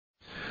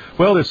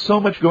Well, there's so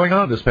much going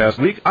on this past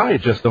week, I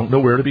just don't know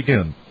where to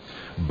begin.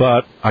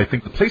 But I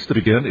think the place to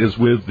begin is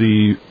with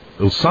the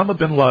Osama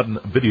bin Laden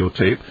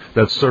videotape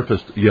that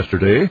surfaced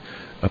yesterday.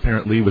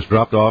 Apparently was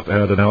dropped off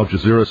at an Al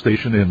Jazeera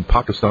station in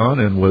Pakistan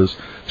and was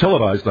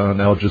televised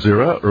on Al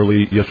Jazeera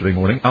early yesterday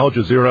morning. Al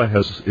Jazeera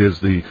is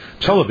the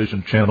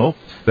television channel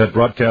that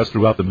broadcasts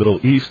throughout the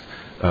Middle East,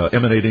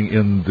 emanating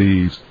in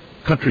the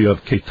country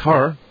of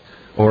Qatar,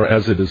 or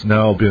as it has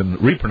now been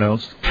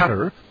repronounced,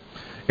 Qatar,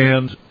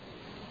 and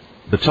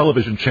the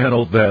television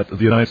channel that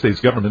the United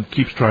States government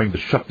keeps trying to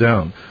shut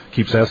down,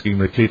 keeps asking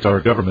the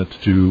Qatar government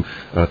to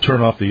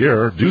turn off the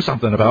air, do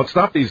something about,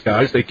 stop these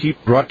guys. They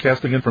keep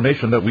broadcasting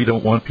information that we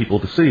don't want people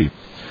to see.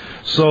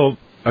 So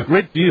a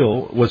great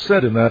deal was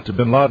said in that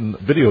bin Laden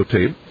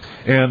videotape,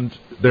 and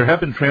there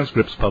have been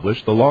transcripts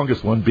published, the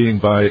longest one being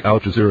by Al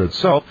Jazeera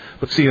itself,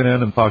 but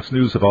CNN and Fox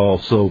News have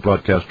also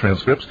broadcast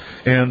transcripts.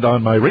 And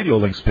on my Radio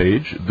Links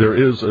page, there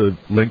is a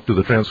link to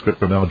the transcript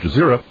from Al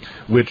Jazeera,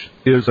 which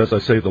is, as I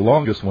say, the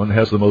longest one,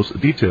 has the most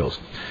details.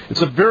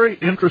 It's a very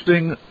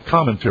interesting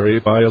commentary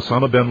by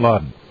Osama bin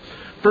Laden.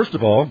 First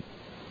of all,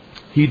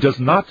 he does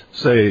not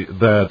say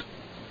that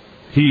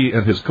he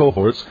and his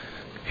cohorts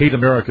hate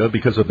America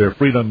because of their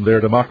freedom, their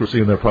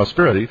democracy, and their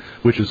prosperity,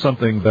 which is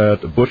something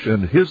that Bush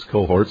and his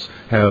cohorts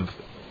have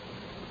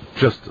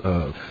just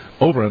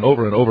over and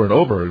over and over and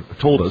over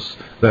told us,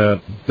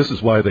 that this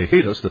is why they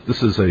hate us, that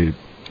this is an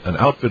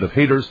outfit of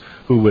haters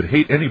who would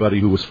hate anybody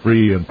who was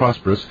free and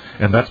prosperous,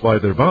 and that's why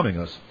they're bombing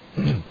us.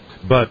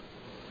 But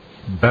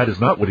that is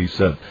not what he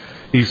said.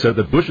 He said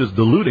that Bush is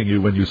deluding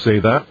you when you say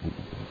that.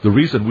 The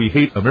reason we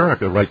hate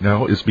America right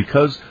now is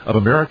because of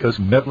America's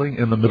meddling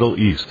in the Middle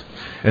East.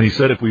 And he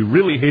said if we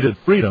really hated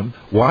freedom,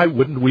 why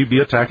wouldn't we be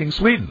attacking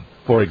Sweden,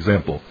 for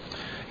example?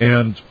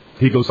 And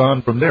he goes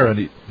on from there.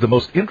 And the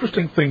most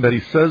interesting thing that he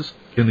says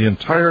in the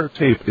entire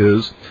tape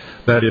is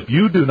that if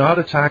you do not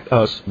attack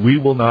us, we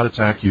will not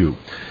attack you.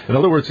 In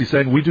other words, he's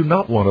saying we do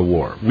not want a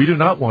war. We do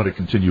not want to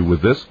continue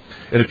with this.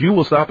 And if you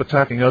will stop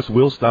attacking us,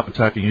 we'll stop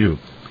attacking you.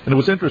 And it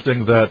was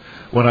interesting that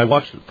when I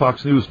watched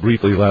Fox News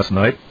briefly last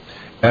night,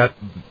 at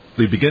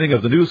the beginning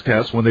of the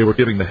newscast, when they were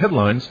giving the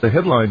headlines, the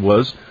headline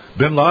was,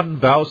 bin Laden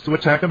vows to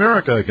attack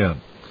America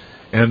again.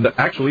 And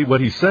actually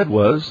what he said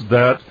was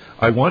that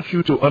I want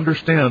you to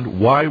understand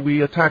why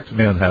we attacked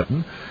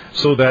Manhattan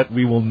so that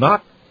we will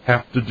not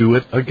have to do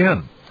it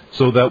again,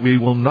 so that we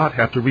will not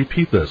have to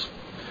repeat this.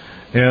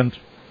 And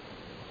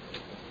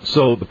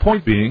so the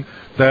point being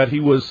that he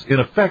was,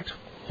 in effect,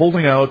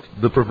 holding out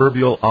the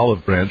proverbial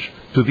olive branch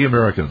to the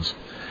Americans.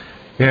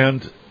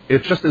 And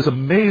it just is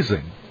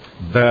amazing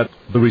that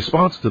the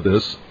response to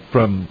this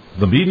from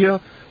the media,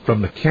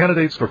 from the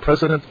candidates for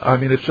president, I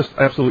mean, it's just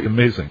absolutely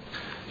amazing.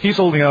 He's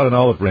holding out an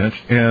olive branch,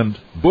 and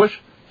Bush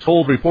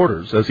told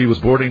reporters as he was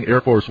boarding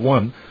Air Force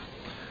One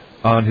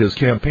on his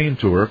campaign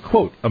tour,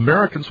 quote,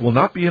 Americans will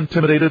not be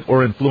intimidated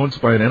or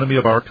influenced by an enemy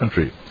of our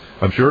country.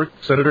 I'm sure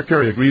Senator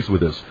Kerry agrees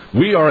with this.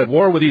 We are at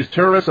war with these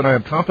terrorists, and I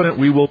am confident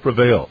we will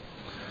prevail.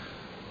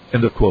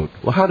 End of quote.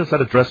 Well, how does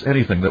that address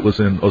anything that was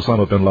in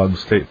Osama bin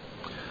Laden's tape?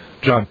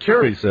 John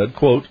Kerry said,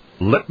 quote,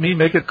 let me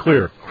make it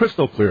clear,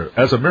 crystal clear,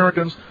 as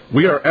Americans,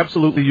 we are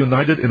absolutely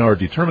united in our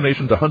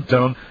determination to hunt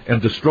down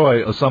and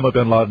destroy Osama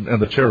bin Laden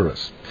and the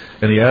terrorists.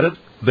 And he added,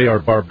 they are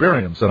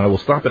barbarians, and I will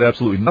stop at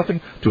absolutely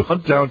nothing to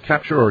hunt down,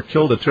 capture, or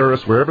kill the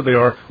terrorists wherever they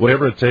are,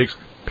 whatever it takes,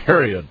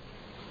 period.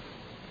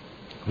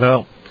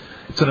 Well,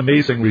 it's an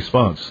amazing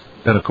response.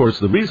 And, of course,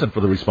 the reason for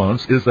the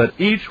response is that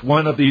each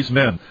one of these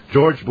men,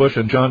 George Bush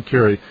and John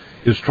Kerry,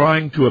 is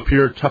trying to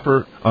appear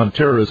tougher on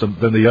terrorism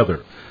than the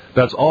other.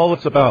 That's all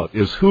it's about,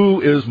 is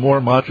who is more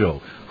macho,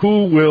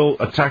 who will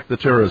attack the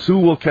terrorists, who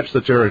will catch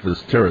the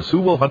terrorists, who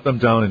will hunt them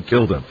down and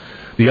kill them.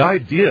 The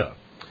idea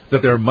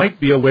that there might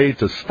be a way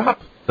to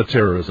stop the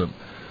terrorism,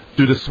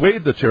 to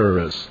dissuade the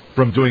terrorists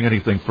from doing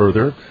anything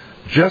further,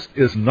 just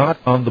is not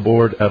on the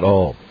board at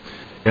all.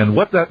 And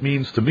what that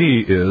means to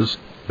me is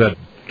that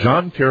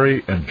John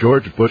Kerry and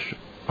George Bush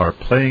are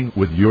playing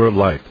with your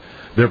life.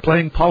 They're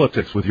playing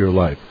politics with your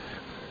life.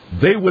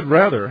 They would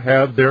rather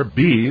have there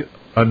be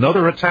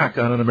another attack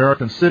on an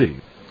American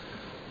city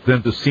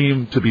than to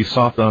seem to be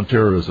soft on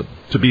terrorism,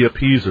 to be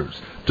appeasers,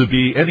 to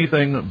be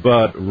anything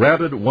but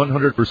rabid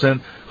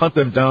 100%, hunt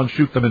them down,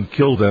 shoot them, and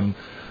kill them,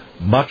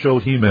 macho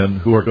he-men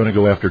who are going to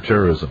go after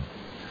terrorism.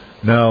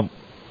 Now,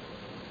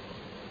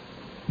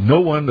 no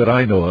one that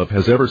I know of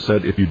has ever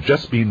said if you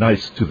just be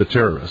nice to the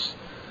terrorists,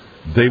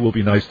 they will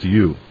be nice to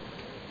you.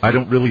 I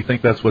don't really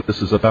think that's what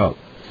this is about.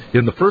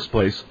 In the first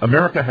place,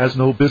 America has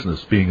no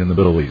business being in the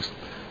Middle East.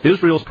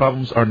 Israel's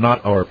problems are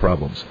not our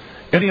problems.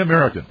 Any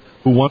American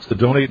who wants to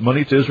donate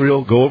money to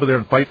Israel, go over there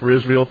and fight for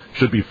Israel,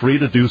 should be free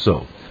to do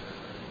so.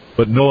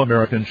 But no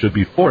American should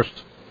be forced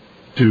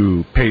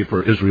to pay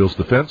for Israel's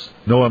defense.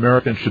 No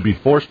American should be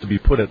forced to be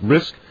put at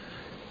risk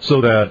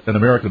so that an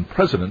American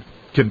president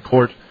can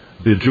court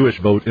the Jewish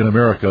vote in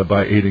America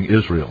by aiding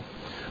Israel.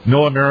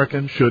 No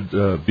American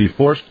should be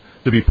forced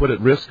to be put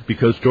at risk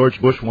because George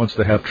Bush wants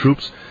to have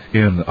troops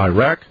in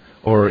Iraq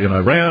or in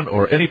Iran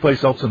or any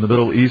place else in the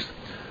Middle East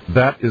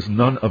That is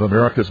none of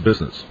America's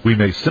business. We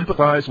may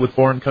sympathize with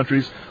foreign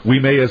countries. We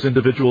may, as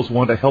individuals,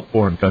 want to help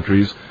foreign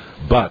countries,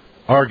 but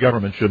our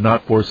government should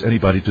not force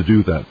anybody to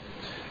do that.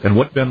 And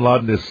what bin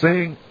Laden is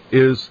saying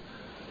is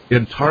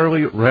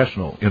entirely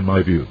rational, in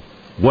my view.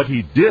 What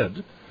he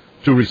did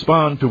to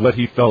respond to what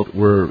he felt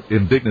were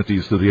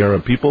indignities to the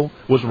Arab people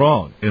was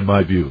wrong, in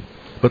my view.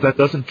 But that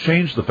doesn't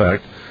change the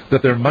fact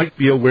that there might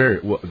be a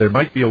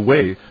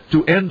way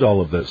to end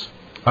all of this.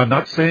 I'm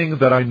not saying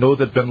that I know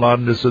that bin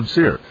Laden is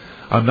sincere.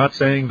 I'm not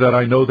saying that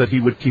I know that he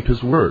would keep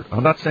his word.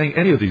 I'm not saying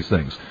any of these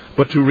things.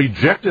 But to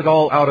reject it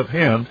all out of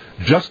hand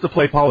just to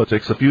play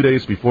politics a few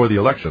days before the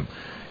election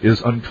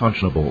is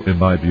unconscionable, in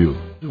my view.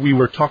 We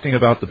were talking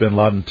about the bin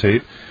Laden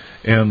tape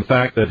and the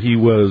fact that he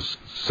was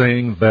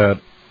saying that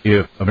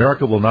if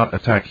America will not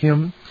attack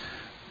him,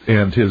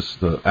 and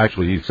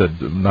actually he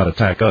said not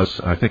attack us,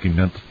 I think he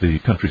meant the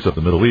countries of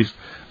the Middle East,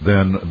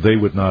 then they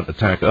would not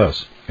attack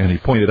us. And he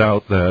pointed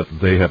out that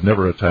they have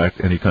never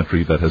attacked any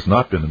country that has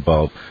not been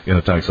involved in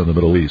attacks on the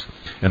Middle East.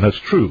 And that's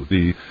true.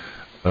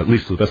 At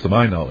least to the best of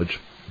my knowledge,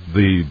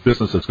 the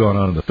business that's gone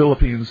on in the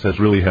Philippines has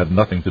really had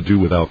nothing to do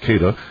with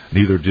Al-Qaeda.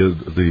 Neither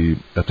did the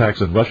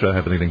attacks in Russia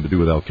have anything to do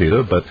with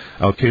Al-Qaeda, but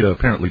Al-Qaeda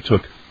apparently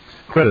took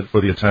credit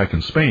for the attack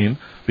in Spain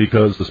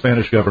because the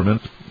Spanish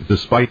government,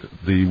 despite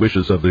the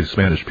wishes of the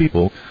Spanish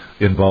people,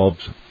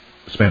 involved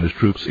Spanish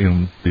troops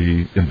in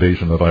the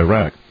invasion of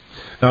Iraq.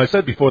 Now, I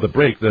said before the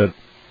break that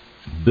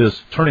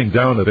this turning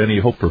down of any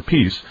hope for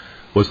peace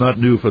was not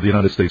new for the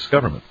United States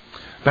government.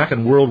 Back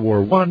in World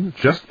War I,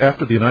 just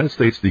after the United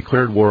States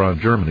declared war on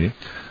Germany,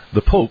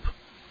 the Pope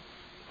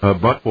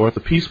brought forth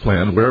a peace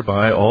plan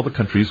whereby all the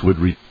countries would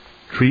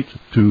retreat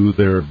to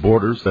their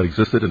borders that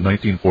existed in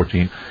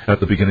 1914 at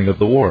the beginning of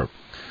the war.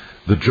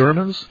 The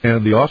Germans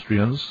and the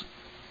Austrians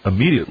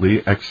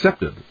immediately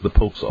accepted the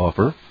Pope's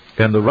offer,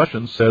 and the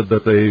Russians said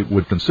that they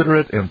would consider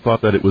it and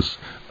thought that it was,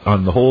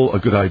 on the whole, a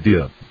good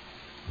idea.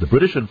 The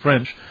British and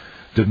French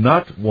did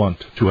not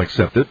want to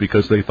accept it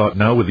because they thought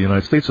now with the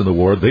United States in the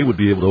war, they would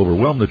be able to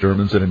overwhelm the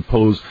Germans and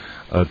impose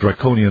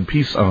draconian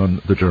peace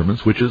on the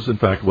Germans, which is, in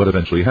fact, what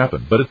eventually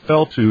happened. But it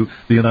fell to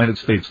the United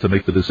States to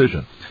make the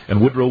decision.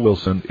 And Woodrow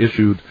Wilson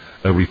issued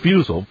a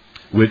refusal,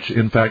 which,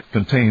 in fact,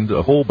 contained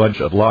a whole bunch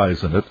of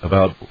lies in it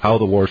about how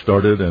the war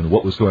started and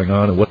what was going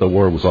on and what the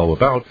war was all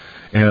about,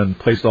 and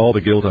placed all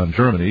the guilt on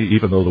Germany,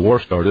 even though the war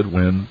started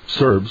when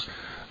Serbs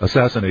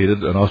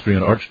assassinated an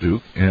Austrian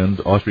archduke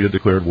and Austria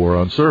declared war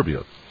on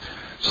Serbia.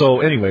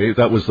 So anyway,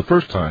 that was the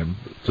first time,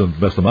 to the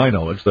best of my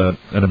knowledge, that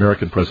an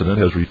American president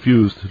has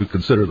refused to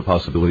consider the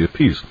possibility of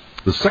peace.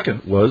 The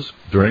second was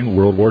during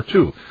World War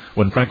II,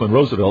 when Franklin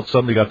Roosevelt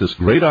suddenly got this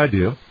great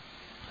idea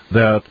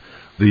that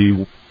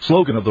the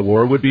slogan of the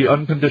war would be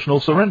unconditional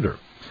surrender.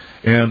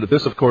 And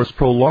this, of course,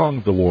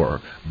 prolonged the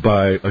war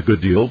by a good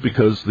deal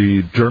because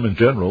the German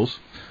generals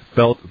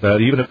felt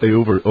that even if they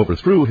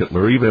overthrew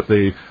Hitler, even if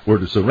they were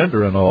to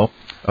surrender and all,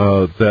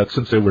 that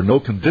since there were no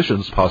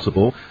conditions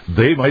possible,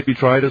 they might be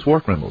tried as war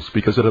criminals,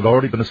 because it had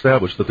already been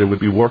established that there would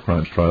be war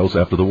crimes trials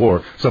after the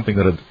war, something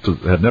that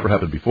had never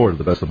happened before, to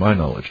the best of my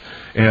knowledge.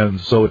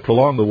 And so it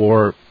prolonged the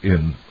war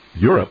in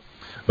Europe,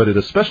 but it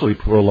especially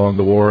prolonged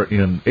the war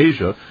in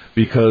Asia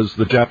because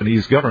the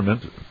Japanese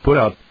government put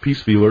out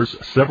peace feelers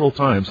several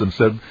times and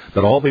said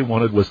that all they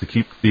wanted was to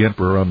keep the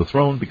emperor on the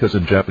throne, because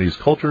in Japanese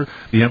culture,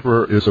 the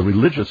emperor is a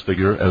religious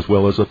figure as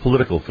well as a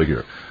political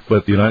figure.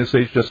 But the United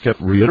States just kept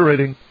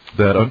reiterating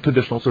that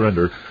unconditional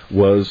surrender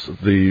was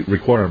the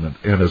requirement,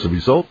 and as a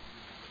result,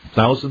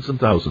 thousands and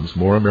thousands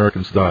more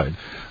Americans died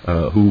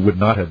who would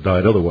not have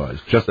died otherwise,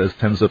 just as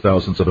tens of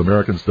thousands of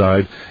Americans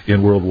died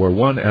in World War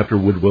I after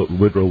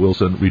Woodrow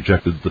Wilson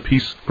rejected the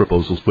peace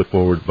proposals put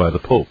forward by the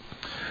Pope.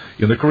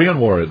 In the Korean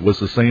War, it was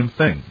the same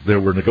thing. There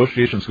were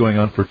negotiations going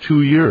on for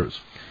 2 years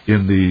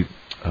in the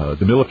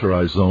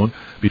demilitarized zone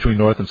between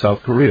North and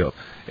South Korea.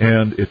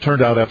 And it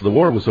turned out after the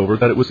war was over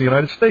that it was the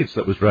United States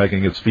that was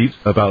dragging its feet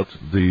about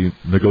the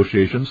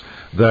negotiations,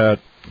 that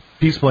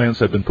peace plans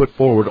had been put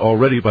forward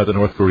already by the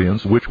North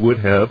Koreans, which would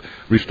have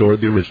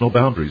restored the original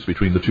boundaries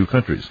between the two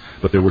countries.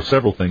 But there were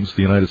several things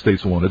the United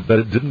States wanted that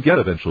it didn't get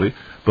eventually,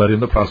 but in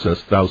the process,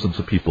 thousands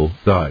of people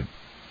died.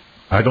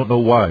 I don't know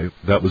why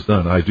that was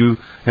done. I do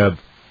have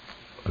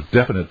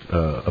definite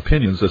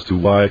opinions as to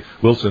why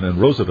Wilson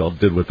and Roosevelt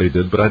did what they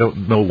did, but I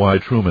don't know why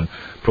Truman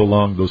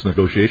prolonged those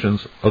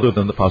negotiations, other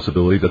than the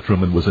possibility that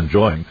Truman was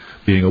enjoying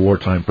being a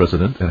wartime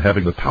president and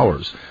having the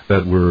powers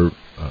that were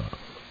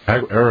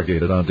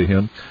arrogated onto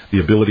him, the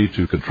ability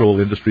to control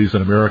industries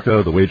in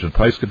America, the wage and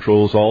price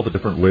controls, all the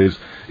different ways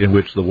in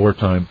which the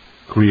wartime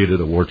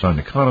created a wartime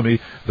economy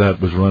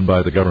that was run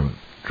by the government.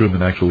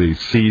 Truman actually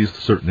seized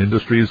certain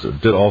industries,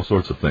 did all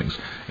sorts of things,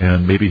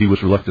 and maybe he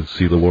was reluctant to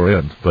see the war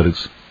end, but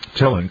it's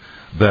telling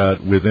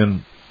that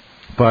within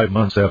 5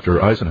 months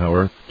after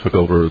Eisenhower took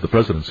over the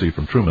presidency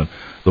from Truman,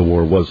 the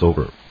war was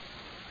over.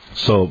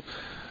 So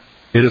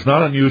it is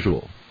not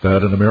unusual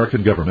that an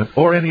American government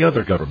or any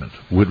other government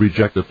would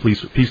reject a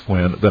peace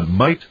plan that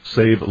might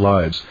save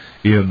lives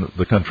in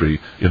the country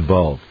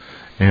involved.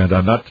 And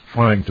I'm not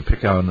trying to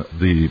pick on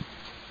the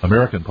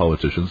American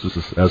politicians. This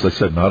is, as I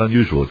said, not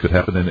unusual. It could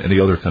happen in any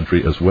other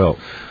country as well.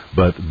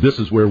 But this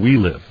is where we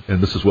live,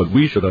 and this is what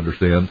we should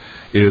understand,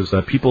 is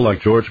that people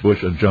like George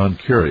Bush and John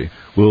Kerry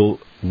will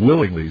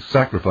willingly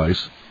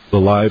sacrifice the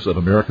lives of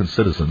American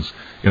citizens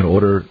in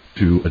order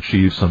to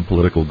achieve some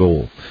political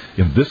goal.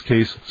 In this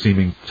case,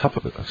 seeming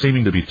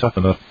to be tough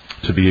enough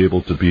to be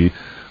able to be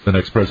the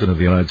next president of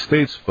the United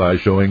States by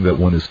showing that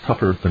one is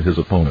tougher than his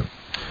opponent.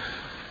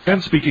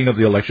 And speaking of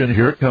the election,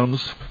 here it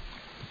comes.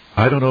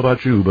 I don't know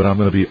about you, but I'm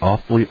going to be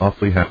awfully,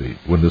 awfully happy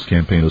when this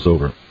campaign is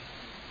over.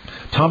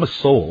 Thomas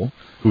Sowell,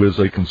 who is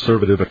a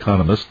conservative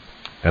economist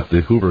at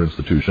the Hoover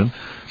Institution,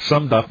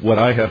 summed up what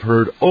I have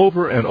heard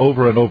over and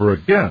over and over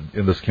again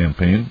in this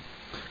campaign.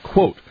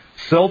 Quote,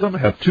 seldom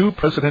have two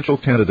presidential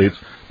candidates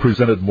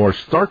presented more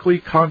starkly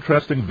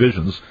contrasting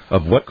visions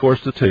of what course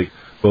to take,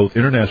 both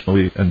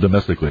internationally and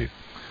domestically.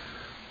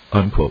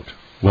 Unquote.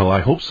 Well,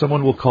 I hope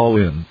someone will call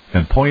in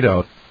and point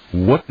out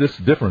what this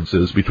difference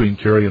is between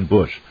Kerry and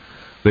Bush.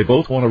 They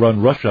both want to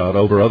run roughshod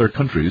over other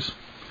countries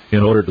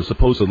in order to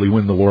supposedly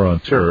win the war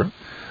on terror.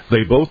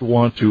 They both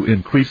want to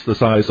increase the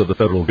size of the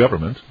federal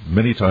government,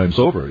 many times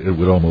over, it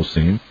would almost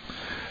seem.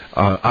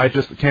 I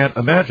just can't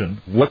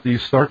imagine what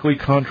these starkly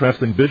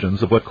contrasting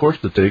visions of what course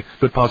to take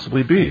could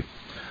possibly be,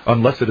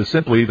 unless it is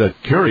simply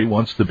that Kerry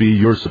wants to be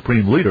your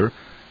supreme leader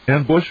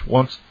and Bush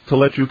wants to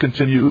let him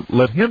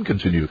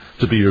continue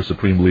to be your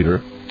supreme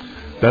leader.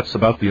 That's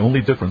about the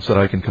only difference that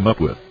I can come up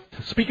with.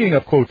 Speaking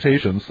of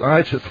quotations,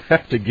 I just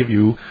have to give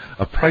you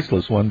a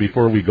priceless one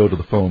before we go to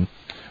the phone.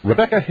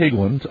 Rebecca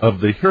Hageland of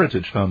the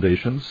Heritage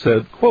Foundation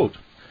said, quote,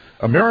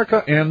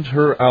 America and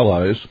her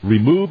allies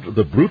removed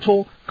the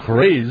brutal,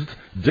 crazed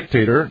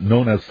dictator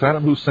known as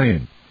Saddam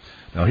Hussein.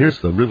 Now here's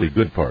the really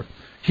good part.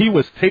 He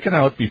was taken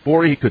out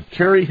before he could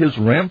carry his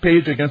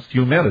rampage against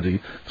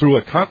humanity through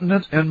a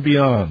continent and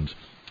beyond.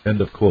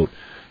 End of quote.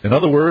 In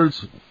other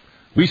words,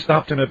 we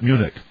stopped him at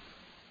Munich.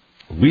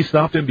 We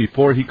stopped him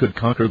before he could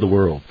conquer the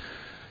world.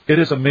 It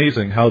is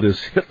amazing how this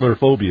Hitler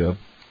phobia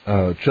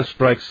just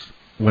strikes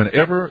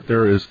whenever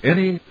there is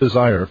any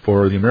desire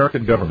for the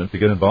American government to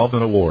get involved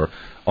in a war.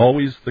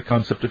 Always the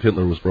concept of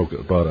Hitler was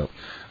brought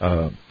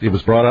up. It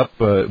was brought up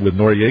with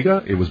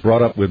Noriega. It was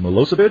brought up with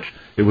Milosevic.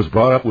 It was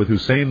brought up with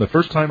Hussein the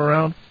first time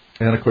around.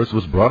 And, of course, it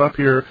was brought up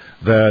here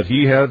that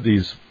he had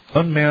these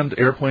unmanned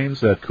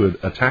airplanes that could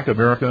attack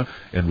America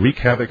and wreak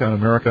havoc on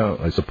America,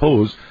 I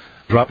suppose,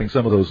 dropping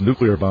some of those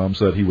nuclear bombs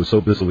that he was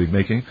so busily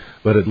making,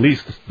 but at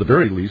least, the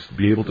very least,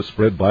 be able to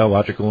spread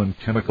biological and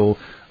chemical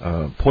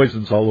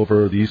poisons all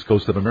over the east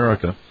coast of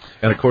America.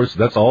 And, of course,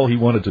 that's all he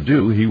wanted to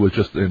do. He was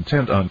just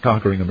intent on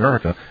conquering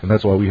America, and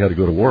that's why we had to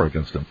go to war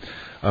against him.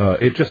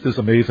 It just is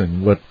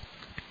amazing what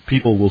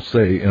people will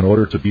say in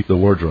order to beat the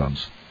war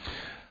drums.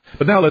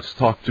 But now let's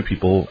talk to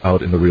people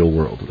out in the real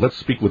world. Let's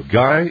speak with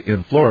Guy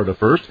in Florida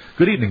first.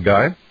 Good evening,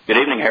 Guy. Good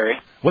evening, Harry.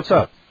 What's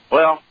up?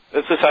 Well,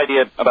 it's this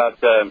idea about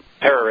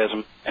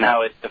terrorism and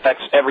how it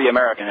affects every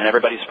American, and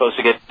everybody's supposed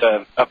to get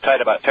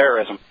uptight about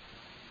terrorism.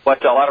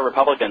 What a lot of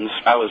Republicans,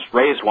 I was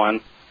raised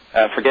one,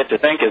 forget to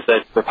think is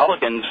that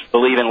Republicans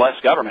believe in less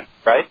government,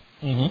 right?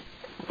 Mm-hmm.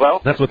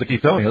 Well, that's what they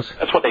keep telling us.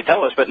 That's what they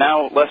tell us, but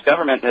now less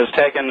government has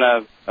taken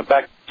a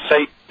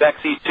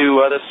backseat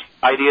to this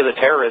idea that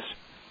terrorists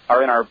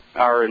are in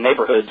our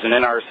neighborhoods and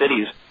in our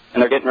cities,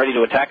 and they're getting ready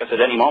to attack us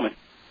at any moment.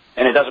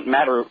 And it doesn't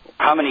matter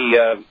how many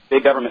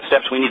big government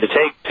steps we need to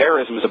take,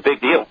 terrorism is a big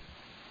deal.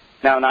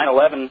 Now,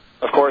 9/11,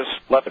 of course,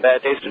 left a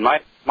bad taste in my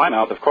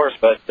mouth, of course,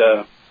 but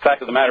the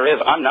fact of the matter is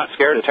I'm not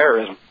scared of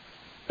terrorism.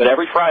 But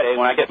every Friday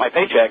when I get my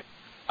paycheck,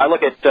 I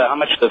look at how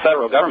much the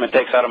federal government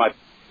takes out of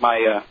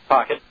my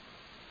pocket.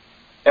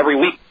 Every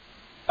week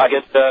I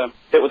get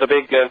hit with a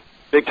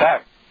big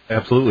tax.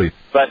 Absolutely.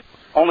 But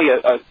only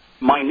a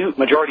minute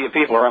majority of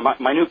people, or a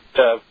minute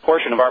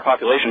portion of our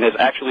population has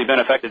actually been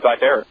affected by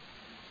terror.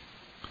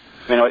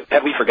 I mean,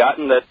 have we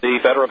forgotten that the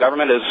federal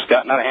government has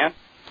gotten out of hand?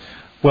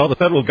 Well, the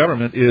federal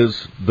government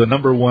is the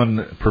number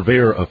one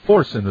purveyor of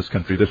force in this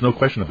country. There's no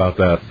question about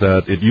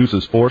that it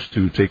uses force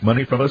to take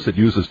money from us. It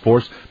uses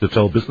force to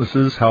tell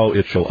businesses how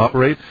it shall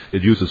operate.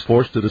 It uses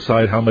force to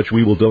decide how much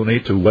we will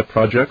donate to what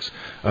projects.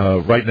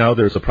 Right now,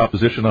 there's a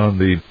proposition on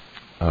the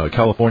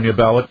California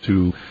ballot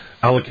to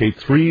allocate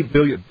 $3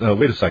 billion.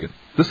 Wait a second.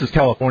 This is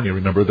California,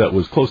 remember, that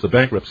was close to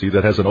bankruptcy,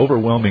 that has an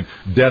overwhelming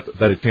debt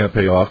that it can't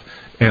pay off,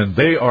 and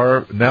they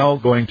are now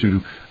going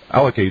to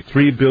allocate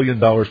 $3 billion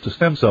to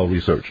stem cell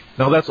research.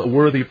 Now, that's a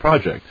worthy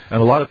project, and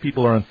a lot of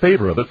people are in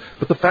favor of it,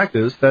 but the fact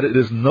is that it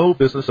is no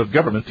business of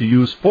government to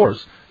use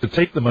force to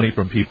take the money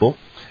from people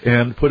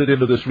and put it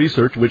into this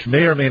research, which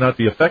may or may not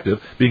be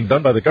effective. Being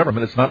done by the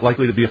government, it's not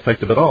likely to be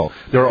effective at all.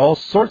 There are all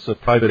sorts of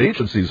private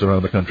agencies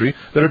around the country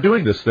that are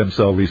doing this stem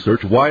cell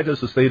research. Why does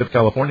the state of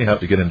California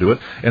have to get into it?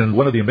 And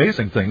one of the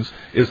amazing things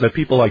is that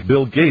people like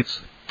Bill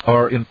Gates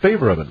are in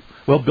favor of it.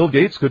 Well, Bill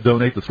Gates could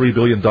donate the $3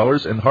 billion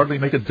and hardly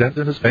make a dent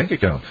in his bank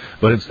account.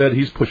 But instead,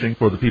 he's pushing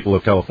for the people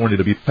of California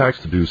to be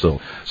taxed to do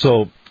so.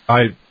 So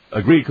I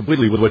agree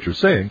completely with what you're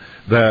saying,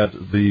 that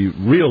the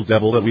real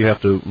devil that we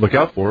have to look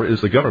out for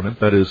is the government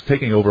that is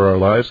taking over our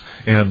lives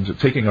and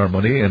taking our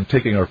money and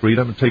taking our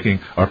freedom and taking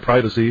our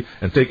privacy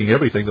and taking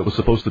everything that was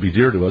supposed to be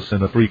dear to us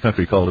in a free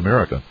country called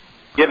America.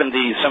 Given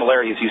the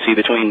similarities you see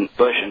between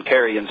Bush and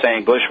Kerry in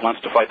saying Bush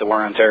wants to fight the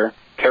war on terror,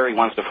 Kerry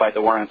wants to fight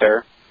the war on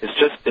terror, is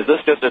this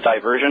just a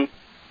diversion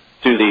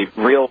to the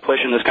real push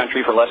in this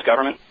country for less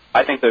government?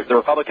 I think that the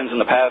Republicans in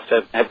the past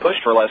have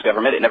pushed for less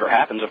government. It never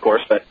happens, of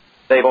course, but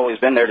they've always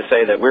been there to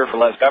say that we're for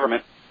less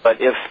government. But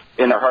if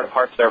in their heart of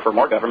hearts they're for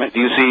more government, do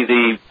you see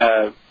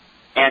the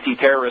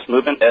anti-terrorist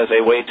movement as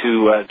a way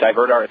to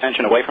divert our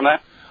attention away from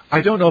that? I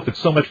don't know if it's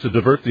so much to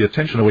divert the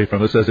attention away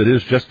from us as it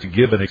is just to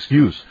give an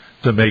excuse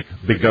to make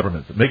big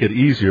government, make it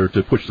easier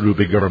to push through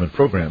big government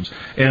programs.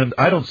 And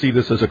I don't see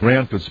this as a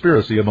grand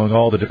conspiracy among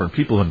all the different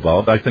people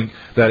involved. I think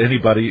that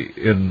anybody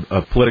in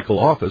a political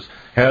office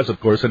has, of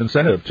course, an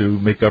incentive to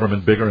make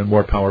government bigger and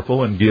more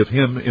powerful and give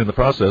him, in the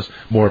process,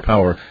 more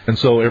power. And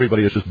so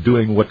everybody is just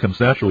doing what comes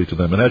naturally to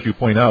them. And as you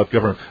point out,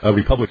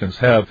 Republicans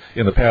have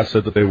in the past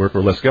said that they were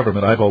for less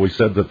government. I've always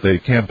said that they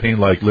campaign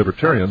like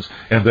libertarians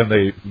and then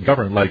they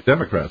govern like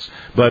Democrats.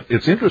 But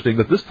it's interesting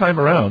that this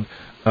time around,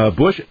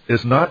 Bush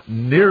is not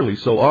nearly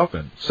so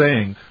often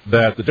saying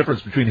that the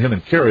difference between him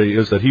and Kerry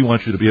is that he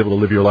wants you to be able to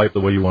live your life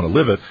the way you want to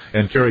live it,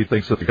 and Kerry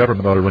thinks that the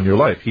government ought to run your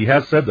life. He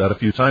has said that a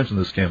few times in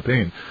this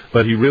campaign,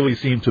 but he really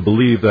seemed to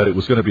believe that it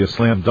was going to be a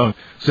slam dunk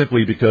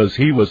simply because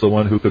he was the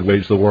one who could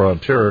wage the war on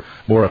terror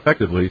more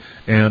effectively,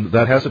 and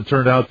that hasn't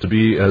turned out to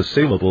be as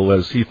saleable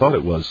as he thought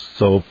it was.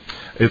 So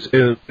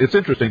it's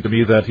interesting to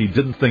me that he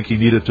didn't think he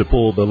needed to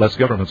pull the less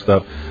government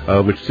stuff,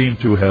 which seemed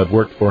to have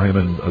worked for him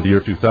in the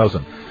year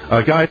 2000.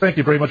 Guy, thank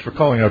you very much for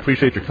calling. I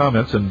appreciate your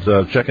comments,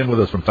 and check in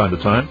with us from time to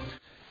time.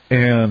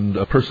 And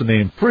a person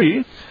named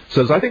Free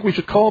says, I think we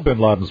should call bin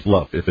Laden's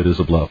bluff, if it is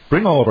a bluff.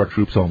 Bring all of our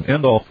troops home,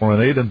 end all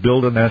foreign aid, and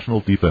build a national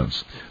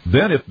defense.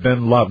 Then if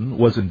bin Laden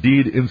was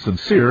indeed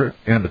insincere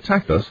and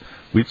attacked us,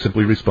 we'd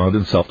simply respond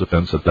in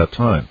self-defense at that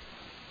time.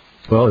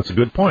 Well, it's a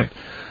good point.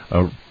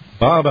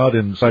 Bob out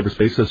in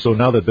cyberspace says, so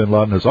now that bin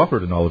Laden has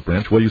offered an olive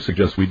branch, what do you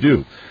suggest we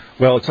do?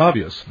 Well, it's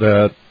obvious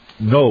that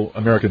no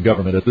American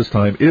government at this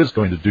time is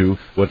going to do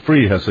what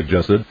Free has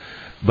suggested,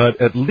 but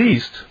at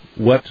least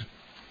what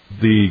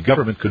the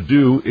government could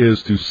do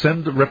is to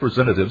send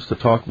representatives to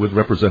talk with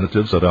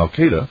representatives of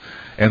Al-Qaeda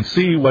and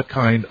see what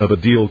kind of a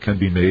deal can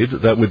be made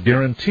that would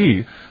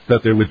guarantee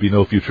that there would be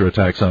no future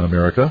attacks on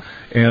America,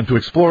 and to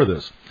explore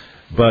this.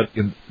 But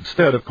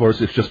instead, of course,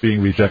 it's just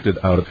being rejected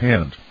out of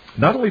hand.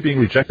 Not only being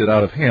rejected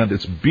out of hand,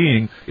 it's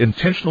being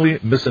intentionally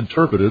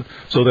misinterpreted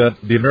so that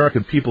the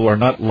American people are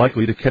not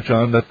likely to catch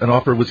on that an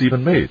offer was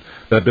even made.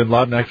 That bin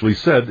Laden actually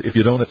said, if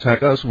you don't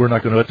attack us, we're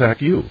not going to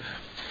attack you.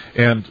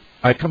 And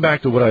I come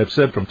back to what I have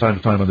said from time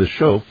to time on this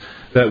show,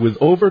 that with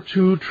over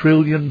 $2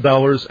 trillion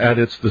at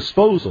its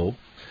disposal,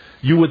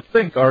 you would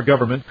think our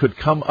government could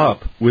come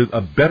up with a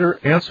better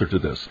answer to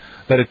this,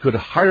 that it could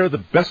hire the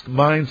best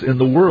minds in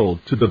the world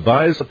to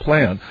devise a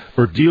plan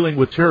for dealing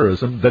with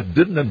terrorism that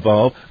didn't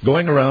involve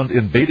going around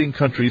invading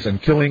countries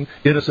and killing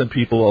innocent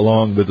people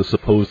along with the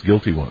supposed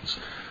guilty ones.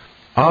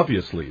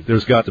 Obviously,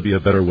 there's got to be a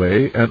better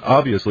way, and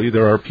obviously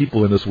there are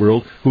people in this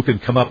world who can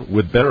come up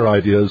with better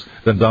ideas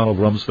than Donald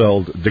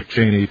Rumsfeld, Dick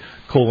Cheney,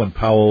 Colin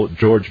Powell,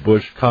 George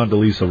Bush,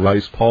 Condoleezza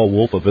Rice, Paul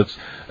Wolfowitz,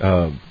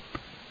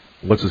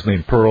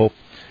 Pearl,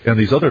 and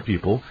these other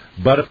people,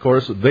 but of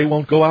course they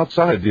won't go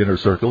outside the inner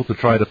circle to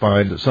try to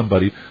find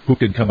somebody who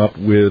can come up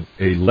with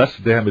a less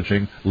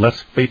damaging,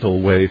 less fatal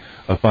way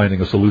of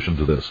finding a solution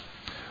to this.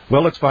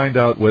 Well, let's find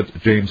out what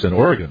James in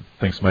Oregon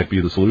thinks might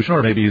be the solution,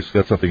 or maybe he's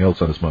got something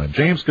else on his mind.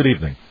 James, good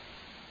evening.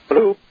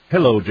 Hello.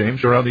 Hello,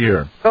 James. You're on the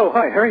air. Oh,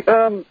 hi, Harry.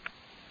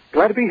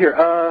 Glad to be here.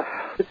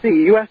 Let's see.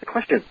 You asked a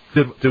question.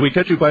 Did we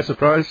catch you by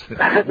surprise?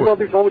 Well,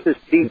 there's always this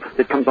beep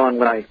that comes on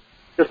when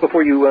just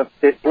before you,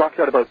 it blocks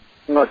out about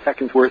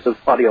seconds worth of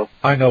audio.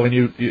 I know, and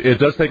it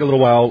does take a little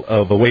while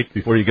of a wait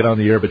before you get on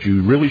the air, but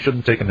you really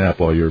shouldn't take a nap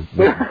while you're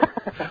waiting.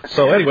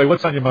 So anyway,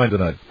 what's on your mind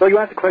tonight? Well, you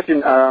asked a question.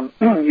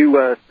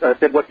 You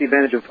said, what's the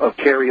advantage of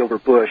Kerry over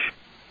Bush?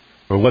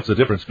 Or what's the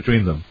difference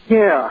between them?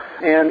 Yeah,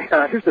 and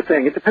here's the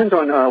thing. It depends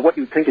on what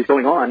you think is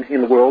going on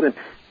in the world, and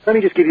let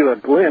me just give you a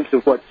glimpse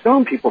of what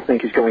some people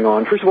think is going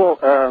on. First of all,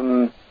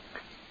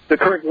 the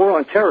current war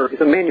on terror is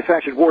a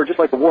manufactured war, just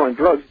like the war on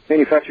drugs,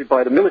 manufactured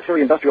by the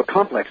military-industrial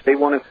complex. They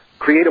want to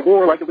create a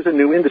war like it was a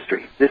new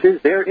industry. This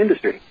is their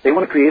industry. They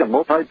want to create a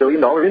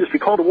multi-billion-dollar industry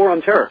called a war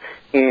on terror.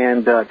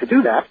 And to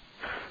do that,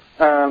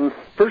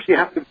 first you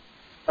have to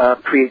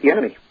create the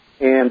enemy.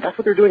 And that's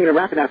what they're doing in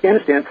Iraq and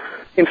Afghanistan.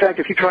 In fact,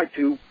 if you try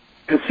to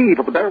conceive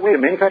of a better way to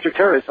manufacture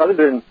terrorists other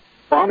than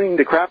bombing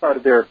the crap out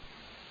of their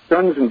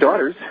sons and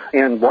daughters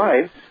and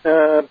wives,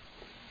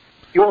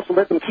 you also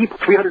let them keep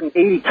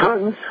 380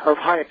 tons of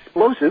high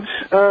explosives.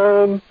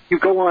 You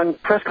go on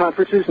press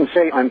conferences and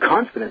say, I'm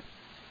confident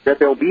that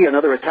there'll be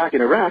another attack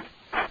in Iraq,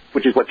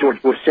 which is what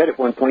George Bush said at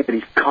one point, that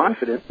he's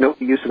confident. Note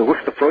the use of the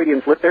word, the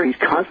Freudian slip there. He's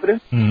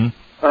confident.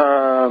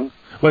 Mm-hmm.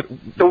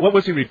 What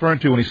was he referring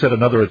to when he said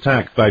another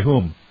attack? By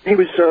whom? He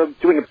was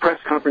doing a press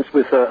conference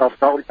with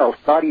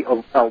al-Sadi,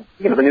 the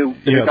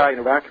new guy in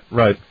Iraq.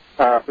 Right.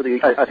 For I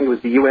think it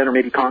was the UN or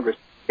maybe Congress.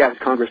 Yeah, it was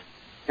Congress.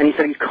 And he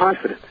said he's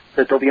confident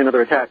that there'll be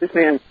another attack. This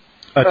man...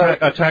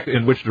 Attack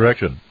in which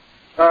direction?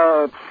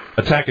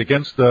 Attack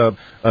against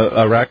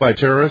Iraq by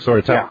terrorists or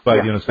attack by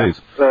the United States?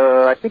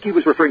 I think he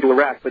was referring to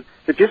Iraq, but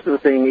the gist of the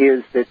thing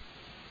is that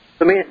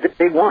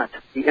they want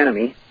the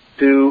enemy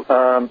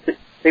to...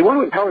 they want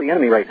to empower the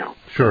enemy right now.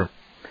 Sure.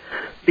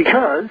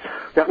 Because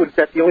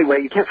that's the only way.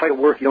 You can't fight a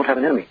war if you don't have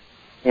an enemy.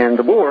 And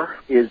the war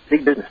is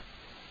big business.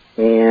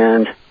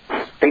 And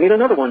they need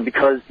another one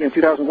because in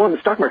 2001 the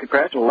stock market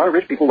crashed and a lot of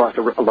rich people lost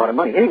a lot of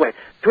money. Anyway,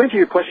 to answer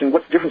your question,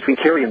 what's the difference between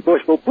Kerry and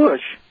Bush? Well,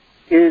 Bush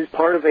is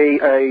part of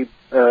a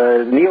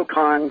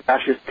neocon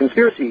fascist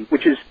conspiracy,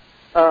 which is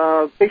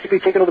basically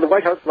taken over the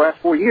White House the last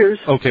 4 years.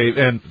 Okay,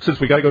 and since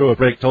we got to go to a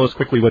break, tell us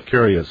quickly what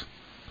Kerry is.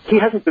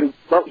 He's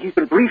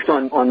been briefed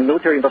on the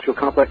military-industrial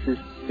complex's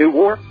new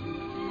war.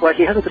 But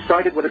he hasn't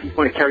decided whether he's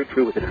going to carry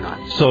through with it or not.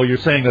 So you're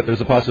saying that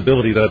there's a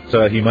possibility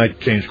that he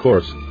might change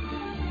course?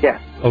 Yeah.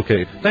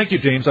 Okay. Thank you,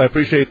 James. I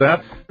appreciate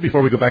that.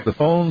 Before we go back to the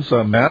phones,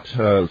 Matt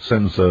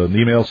sends an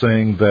email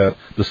saying that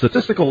the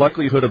statistical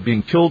likelihood of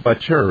being killed by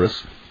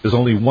terrorists is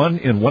only 1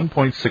 in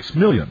 1.6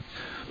 million.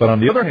 But on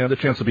the other hand, the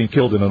chance of being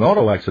killed in an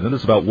auto accident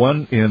is about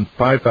 1 in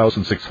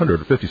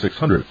 5,600 or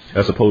 5,600,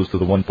 as opposed to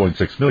the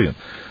 1.6 million.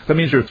 That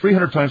means you're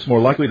 300 times more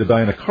likely to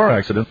die in a car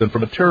accident than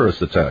from a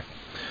terrorist attack.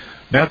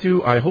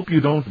 Matthew, I hope you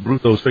don't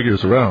brute those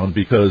figures around,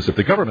 because if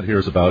the government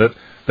hears about it,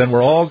 then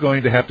we're all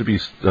going to have to be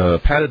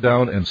patted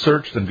down and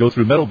searched and go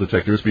through metal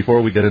detectors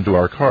before we get into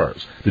our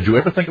cars. Did you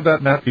ever think of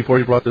that, Matt, before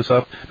you brought this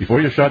up? Before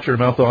you shot your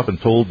mouth off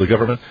and told the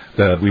government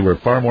that we were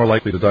far more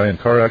likely to die in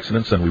car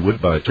accidents than we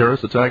would by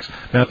terrorist attacks?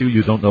 Matthew,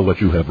 you don't know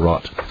what you have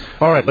wrought.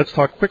 All right, let's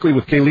talk quickly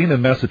with Kayleen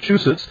in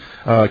Massachusetts.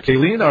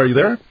 Kayleen, are you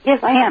there? Yes,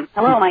 I am.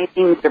 Hello, my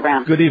esteemed Mr.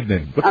 Brown. Good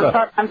evening. What's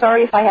up? I'm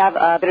sorry if I have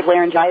a bit of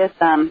laryngitis.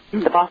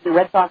 The Boston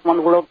Red Sox won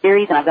the World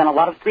Series, and I've done a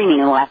lot of screaming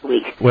in the last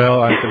week.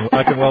 Well,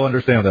 I can well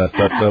understand that.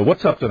 But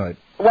what's up tonight?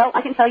 Well,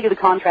 I can tell you the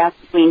contrast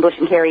between Bush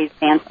and Kerry's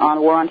stance on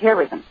the war on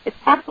terrorism. It's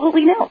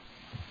absolutely nil.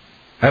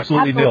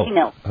 Absolutely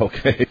nil.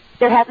 Okay.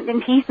 There hasn't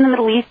been peace in the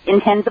Middle East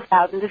in tens of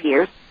thousands of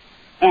years,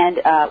 and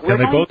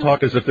they both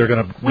talk as if they're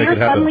going to make it happen.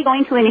 We're suddenly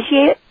going to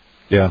initiate it.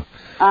 Yeah.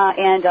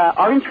 And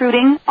are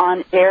intruding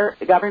on their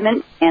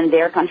government and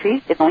their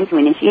countries. It's going to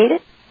initiate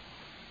it.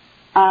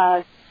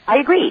 I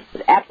agree,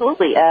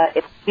 absolutely.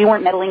 If we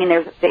weren't meddling in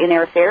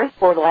their affairs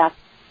for the last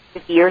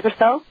 50 years or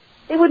so,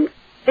 they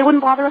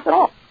wouldn't bother us at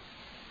all.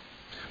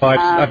 Well,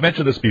 I've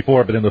mentioned this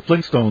before, but in the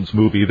Flintstones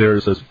movie,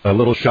 there's a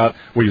little shot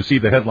where you see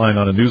the headline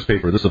on a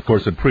newspaper. This, of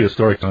course, in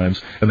prehistoric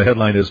times, and the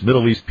headline is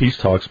 "Middle East Peace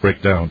Talks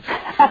Break Down."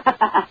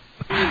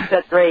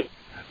 That's great.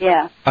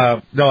 Yeah.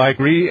 No, I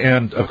agree,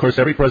 and of course,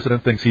 every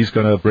president thinks he's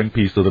going to bring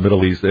peace to the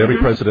Middle East. Every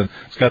president's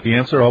got the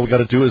answer. All we got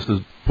to do is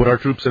to put our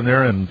troops in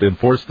there and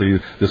enforce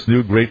this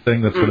new great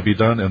thing that's going to be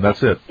done, and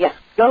that's it. Yes.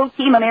 Go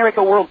Team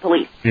America World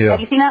Police. Yeah.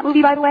 Have you seen that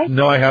movie, by the way?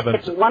 No, I haven't.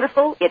 It's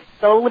wonderful. It's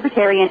so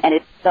libertarian, and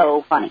it's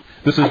so funny.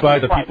 This is by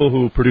the people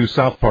who produce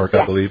South Park,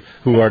 I believe,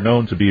 who are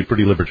known to be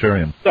pretty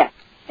libertarian. Yes.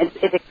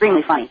 It's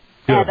extremely funny.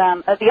 Good.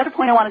 And the other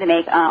point I wanted to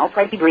make, I'll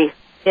try to be brief,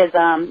 is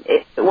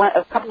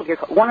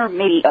one or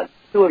maybe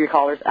two of your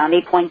callers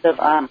made points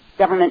of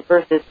government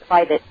versus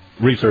private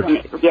research.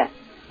 Yes,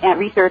 and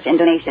research and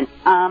donation.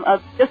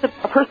 Just a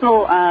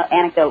personal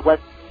anecdote was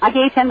I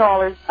gave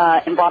 $10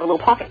 and bought a little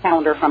pocket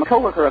calendar from a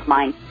coworker of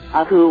mine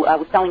who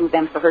was selling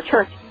them for her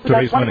church, who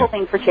does wonderful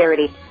things for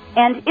charity.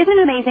 And isn't it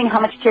amazing how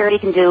much charity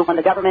can do when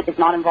the government is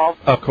not involved?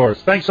 Of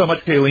course. Thanks so much,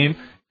 Kayleen.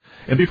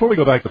 And before we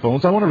go back to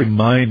phones, I want to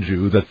remind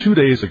you that 2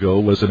 days ago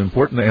was an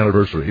important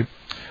anniversary,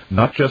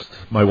 not just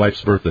my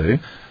wife's birthday,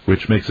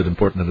 which makes it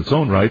important in its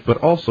own right, but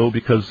also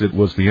because it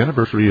was the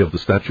anniversary of the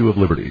Statue of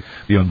Liberty,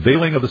 the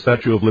unveiling of the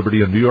Statue of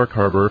Liberty in New York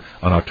Harbor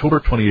on October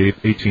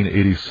 28,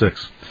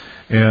 1886.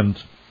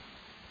 And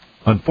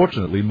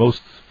unfortunately,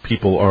 most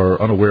people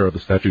are unaware of the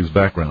statue's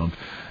background.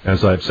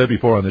 As I've said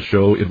before on this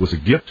show, it was a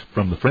gift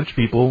from the French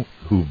people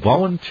who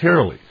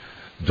voluntarily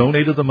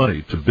donated the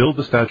money to build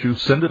the statue,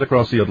 send it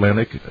across the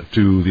Atlantic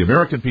to the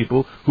American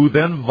people, who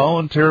then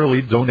voluntarily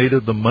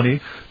donated the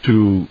money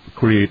to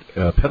create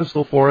a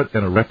pedestal for it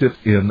and erect it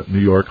in New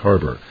York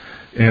Harbor.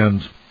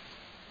 And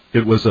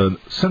it was a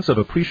sense of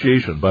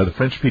appreciation by the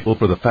French people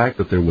for the fact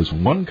that there was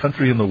one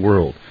country in the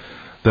world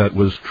that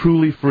was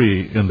truly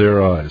free in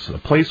their eyes, a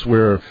place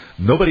where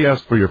nobody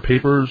asked for your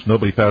papers,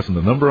 nobody fastened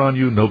a number on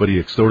you, nobody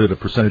extorted a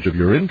percentage of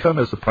your income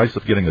as the price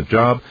of getting a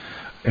job,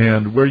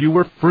 and where you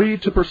were free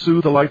to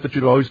pursue the life that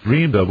you'd always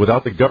dreamed of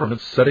without the government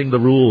setting the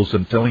rules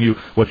and telling you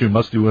what you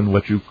must do and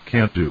what you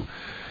can't do.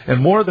 And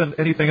more than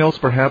anything else,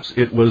 perhaps,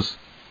 it was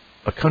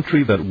a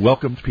country that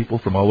welcomed people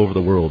from all over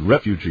the world,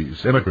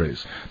 refugees,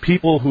 immigrants,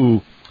 people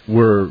who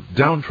were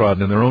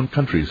downtrodden in their own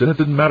countries, and it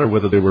didn't matter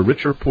whether they were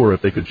rich or poor.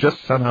 If they could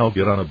just somehow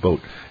get on a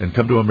boat and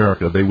come to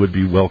America, they would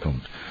be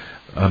welcomed.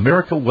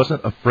 America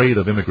wasn't afraid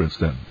of immigrants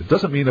then. It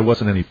doesn't mean there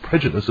wasn't any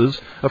prejudices.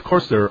 Of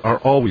course, there are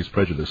always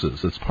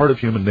prejudices. It's part of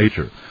human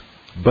nature.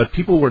 But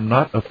people were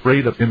not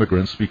afraid of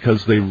immigrants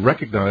because they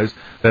recognized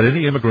that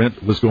any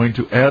immigrant was going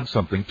to add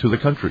something to the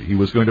country. He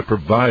was going to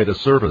provide a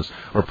service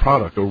or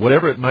product or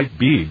whatever it might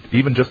be,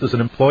 even just as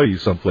an employee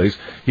someplace.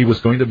 He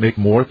was going to make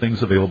more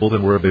things available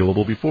than were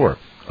available before.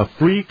 A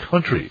free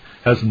country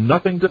has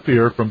nothing to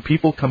fear from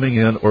people coming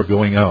in or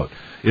going out.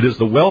 It is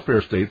the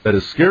welfare state that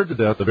is scared to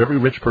death of every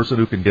rich person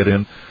who can get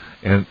in,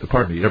 and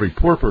every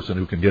poor person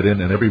who can get in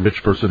and every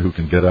rich person who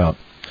can get out.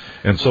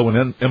 And so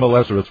when Emma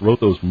Lazarus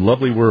wrote those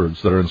lovely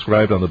words that are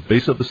inscribed on the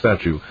base of the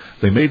statue,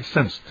 they made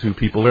sense to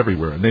people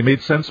everywhere. And they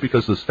made sense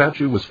because the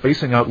statue was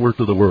facing outward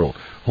to the world,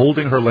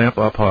 holding her lamp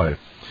up high.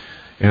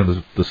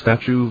 And the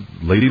statue,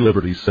 Lady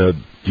Liberty, said,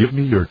 "Give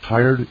me your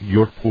tired,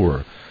 your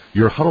poor,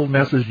 your huddled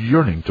masses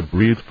yearning to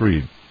breathe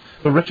free,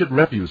 the wretched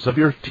refuse of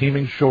your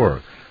teeming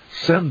shore.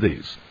 Send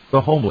these,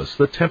 the homeless,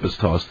 the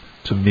tempest-tossed,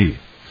 to me.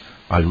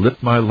 I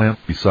lit my lamp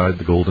beside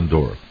the golden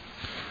door."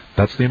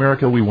 That's the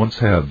America we once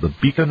had, the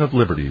beacon of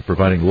liberty,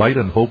 providing light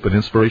and hope and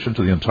inspiration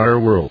to the entire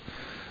world.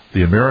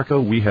 The America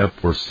we have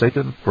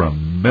forsaken for a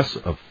mess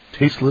of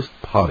tasteless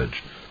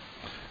pottage.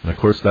 And, of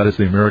course, that is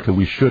the America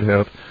we should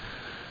have.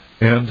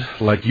 And,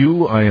 like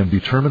you, I am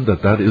determined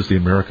that that is the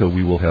America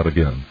we will have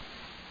again.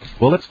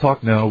 Well, let's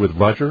talk now with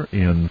Roger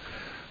in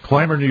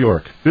Clymer, New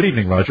York. Good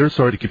evening, Roger.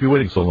 Sorry to keep you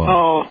waiting so long.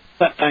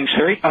 Oh, thanks,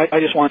 Harry. I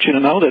just want you to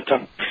know that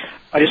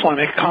I just want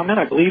to make a comment.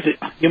 I believe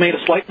that you made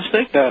a slight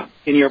mistake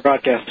in your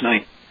broadcast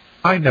tonight.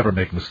 I never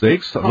make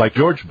mistakes. Like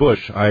George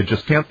Bush, I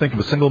just can't think of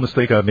a single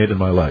mistake I've made in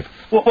my life.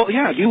 Well,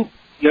 yeah,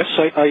 yes,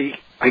 I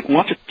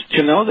want you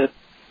to know that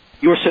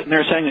you were sitting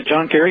there saying that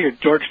John Kerry or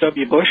George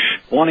W. Bush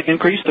want to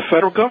increase the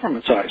federal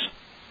government size.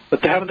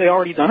 But haven't they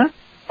already done it?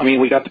 I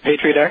mean, we got the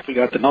Patriot Act, we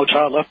got the No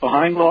Child Left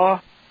Behind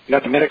law, we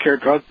got the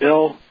Medicare drug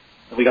bill,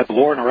 we got the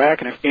war in Iraq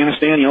and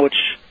Afghanistan,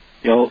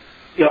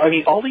 I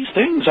mean, all these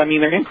things, I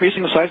mean, they're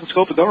increasing the size and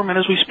scope of government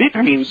as we speak.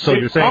 I mean, so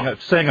you're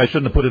saying I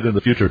shouldn't have put it in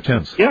the future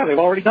tense? Yeah, they've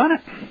already done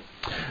it.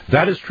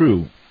 That is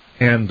true.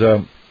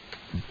 And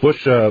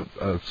Bush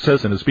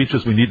says in his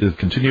speeches we need to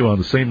continue on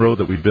the same road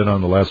that we've been on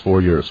the last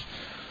 4 years.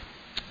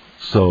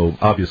 So,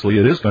 obviously,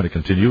 it is going to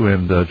continue,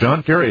 and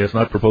John Kerry has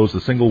not proposed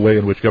a single way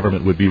in which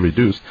government would be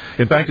reduced.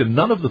 In fact, in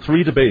none of the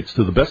three debates,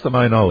 to the best of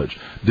my knowledge,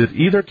 did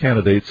either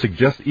candidate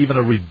suggest even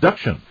a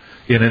reduction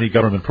in any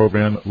government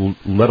program,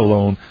 let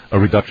alone a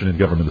reduction in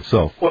government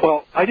itself.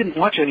 Well, I didn't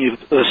watch any of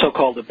the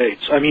so-called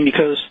debates. I mean,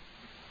 because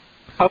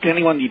how can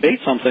anyone debate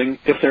something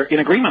if they're in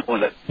agreement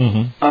with it?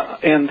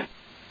 Mm-hmm. And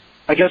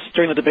I guess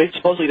during the debate,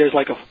 supposedly there's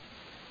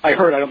I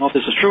heard, I don't know if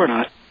this is true or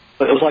not,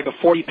 but it was like a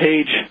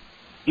 40-page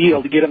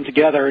deal to get them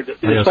together,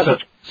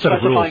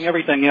 specifying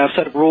everything,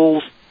 set of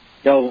rules,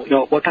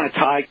 what kind of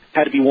tie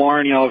had to be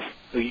worn, if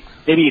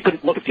maybe you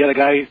couldn't look at the other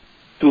guy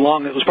too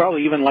long. It was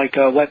probably even like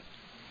what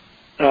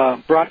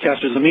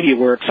broadcasters, the media,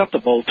 were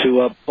acceptable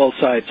to both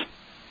sides.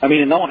 I mean,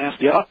 and no one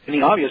asked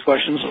any obvious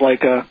questions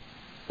like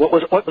what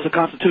was the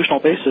constitutional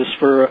basis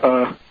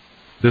for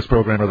this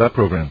program or that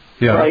program?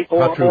 Yeah, right,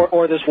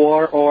 or this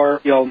war,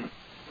 or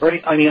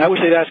I mean, I wish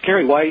they'd ask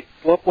Kerry what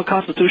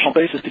constitutional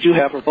basis did you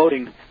have for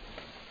voting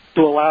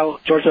to allow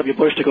George W.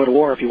 Bush to go to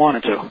war if he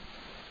wanted to?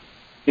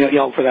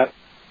 For that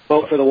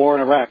vote for the war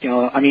in Iraq.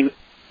 I mean,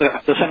 the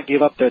Senate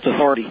gave up its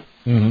authority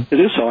to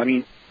do so. I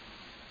mean,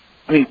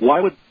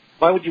 why would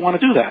you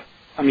want to do that?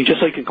 I mean, just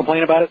so you can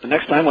complain about it the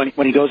next time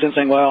when he goes in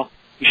saying, well,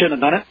 you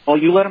shouldn't have done it. Well,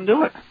 you let him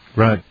do it.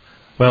 Right.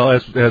 Well,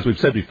 as we've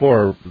said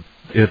before,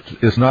 it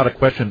is not a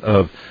question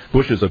of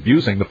Bush's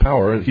abusing the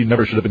power. He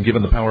never should have been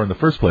given the power in the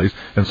first place,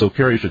 and so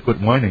Kerry should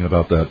quit whining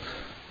about that,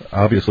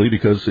 obviously,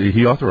 because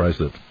he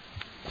authorized it.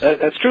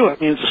 That's true. I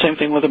mean, it's the same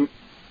thing with the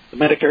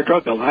Medicare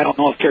drug bill. I don't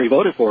know if Kerry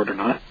voted for it or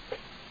not.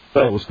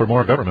 Well, it was for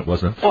more government,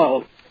 wasn't it?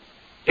 Well,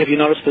 have you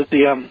noticed that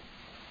the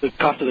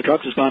cost of the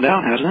drugs has gone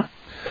down, hasn't it?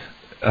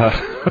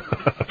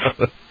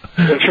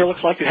 It sure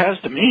looks like it has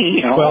to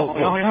me.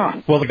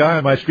 Well, the guy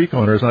on my street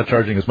corner is not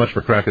charging as much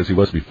for crack as he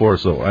was before,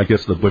 so I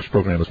guess the Bush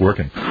program is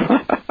working.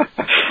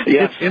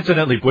 Yes.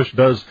 Incidentally, Bush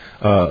does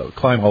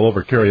climb all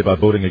over Kerry about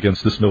voting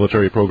against this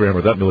military program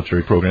or that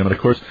military program, and of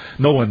course,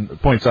 no one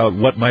points out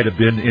what might have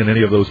been in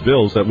any of those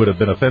bills that would have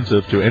been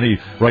offensive to any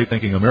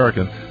right-thinking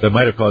American that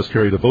might have caused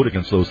Kerry to vote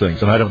against those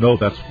things. And I don't know if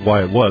that's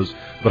why it was,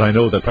 but I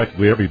know that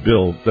practically every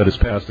bill that is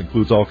passed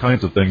includes all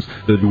kinds of things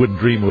that you wouldn't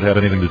dream would have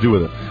anything to do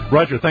with it.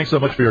 Roger, thanks so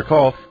much for your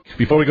call.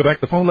 Before we go back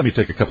to the phone, let me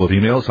take a couple of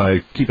emails. I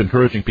keep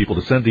encouraging people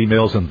to send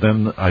emails, and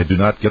then I do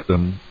not get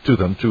them to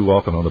them too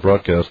often on the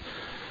broadcast.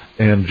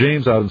 And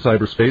James out in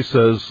cyberspace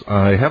says,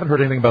 I haven't heard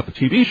anything about the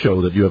TV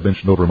show that you have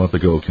mentioned over a month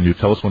ago. Can you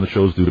tell us when the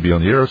show is due to be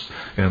on the air,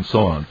 and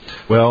so on?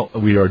 Well,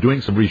 we are doing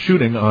some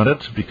reshooting on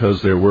it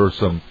because there were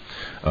some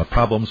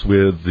problems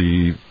with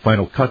the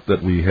final cut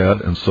that we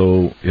had, and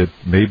so it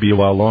may be a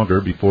while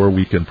longer before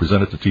we can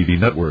present it to TV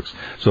networks.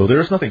 So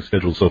there's nothing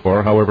scheduled so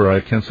far. However, I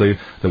can say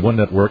that one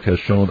network has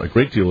shown a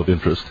great deal of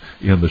interest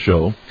in the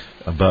show,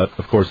 but,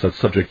 of course, that's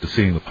subject to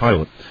seeing the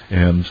pilot.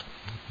 And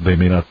they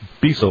may not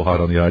be so hot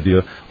on the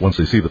idea once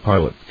they see the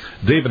pilot.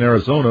 Dave in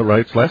Arizona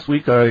writes, last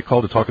week I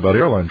called to talk about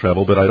airline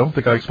travel, but I don't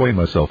think I explained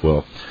myself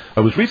well. I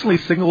was recently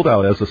singled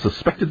out as a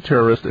suspected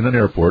terrorist in an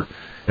airport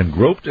and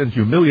groped and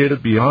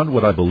humiliated beyond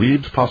what I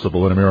believed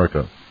possible in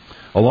America.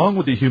 Along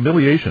with the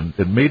humiliation,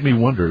 it made me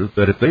wonder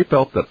that if they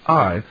felt that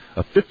I,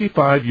 a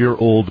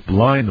 55-year-old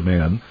blind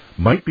man,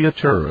 might be a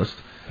terrorist,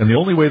 and the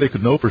only way they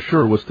could know for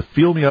sure was to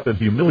feel me up and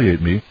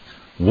humiliate me,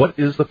 what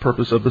is the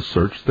purpose of the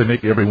search they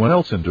make everyone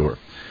else endure?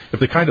 If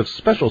the kind of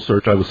special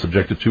search I was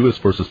subjected to is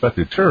for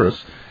suspected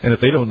terrorists, and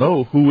if they don't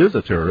know who is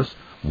a terrorist,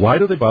 why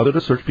do they bother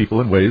to search people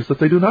in ways that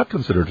they do not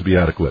consider to be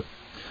adequate?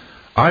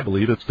 I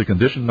believe it's to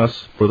condition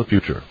us for the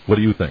future. What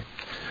do you think?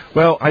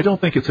 Well, I don't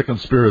think it's a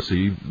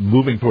conspiracy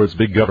moving towards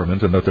big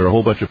government and that there are a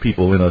whole bunch of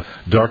people in a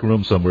dark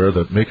room somewhere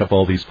that make up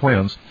all these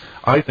plans.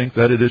 I think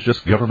that it is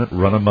just government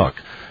run amok,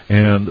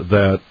 and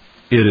that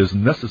it is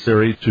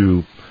necessary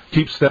to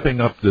keep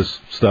stepping up this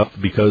stuff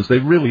because they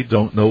really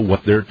don't know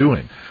what they're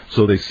doing.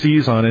 So they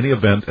seize on any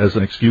event as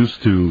an excuse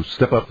to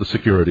step up the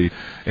security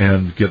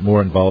and get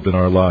more involved in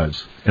our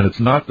lives. And it's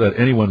not that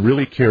anyone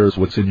really cares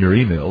what's in your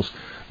emails,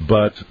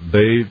 but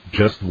they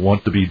just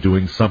want to be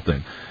doing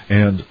something.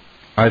 And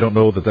I don't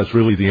know that that's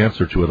really the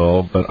answer to it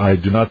all, but I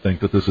do not think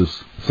that this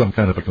is some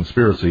kind of a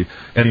conspiracy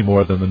any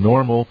more than the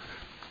normal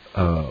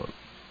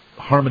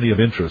harmony of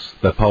interests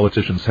that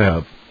politicians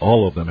have,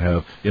 all of them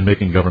have, in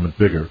making government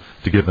bigger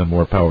to give them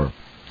more power.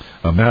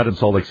 Matt in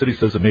Salt Lake City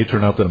says it may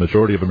turn out that a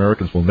majority of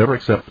Americans will never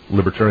accept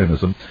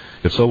libertarianism.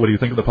 If so, what do you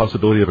think of the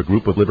possibility of a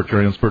group of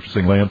libertarians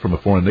purchasing land from a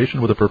foreign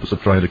nation with the purpose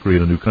of trying to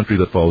create a new country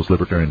that follows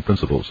libertarian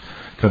principles?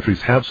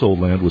 Countries have sold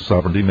land with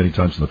sovereignty many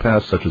times in the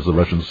past, such as the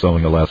Russians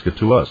selling Alaska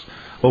to us.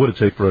 What would it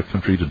take for a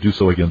country to do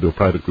so again to a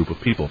private group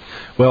of people?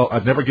 Well,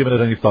 I've never given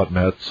it any thought,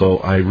 Matt, so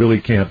I really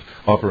can't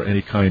offer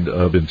any kind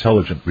of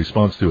intelligent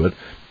response to it.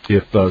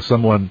 If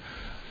someone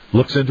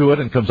looks into it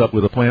and comes up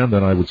with a plan,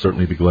 then I would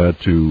certainly be glad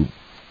to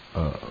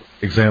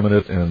examine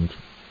it and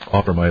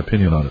offer my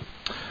opinion on it.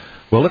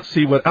 Well, let's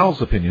see what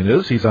Al's opinion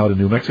is. He's out in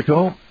New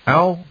Mexico.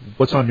 Al,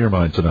 what's on your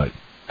mind tonight?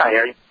 Hi,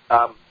 Harry.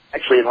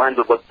 Actually, in line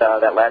with what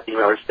that last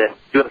emailer said,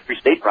 doing the Free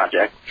State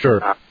Project. Sure.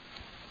 So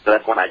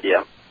that's one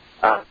idea.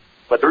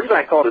 But the reason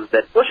I called is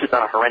that Bush has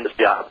done a horrendous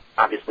job,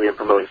 obviously, in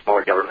promoting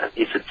smaller government.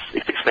 It's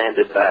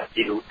expanded.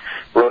 You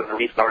wrote in a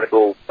recent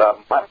article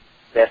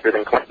faster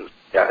than Clinton's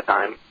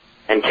time,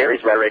 and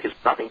Kerry's rhetoric is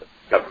nothing but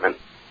government.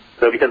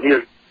 So because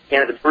neither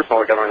candidates for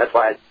smaller government, that's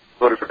why I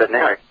voted for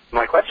Bednarik.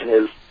 My question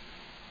is,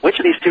 which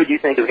of these two do you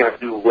think is going to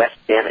do less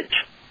damage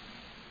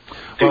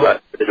to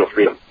individual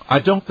freedom? I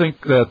don't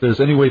think that there's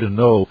any way to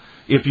know.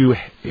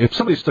 If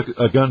somebody stuck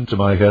a gun to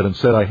my head and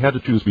said I had to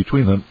choose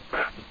between them,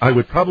 I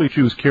would probably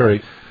choose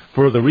Kerry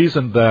for the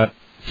reason that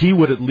he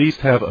would at least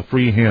have a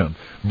free hand.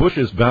 Bush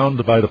is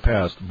bound by the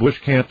past. Bush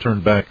can't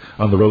turn back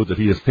on the road that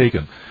he has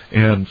taken.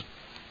 And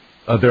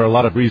there are a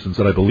lot of reasons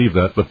that I believe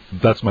that, but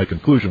that's my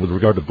conclusion with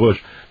regard to Bush.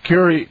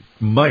 Kerry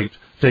might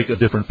take a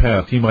different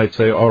path. He might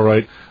say, all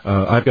right,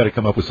 I've got to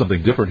come up with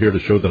something different here to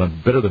show that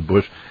I'm better than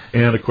Bush.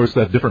 And, of course,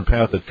 that different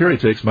path that Kerry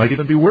takes might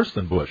even be worse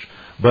than Bush.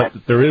 But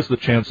there is the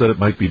chance that it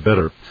might be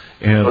better.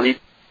 And well, he's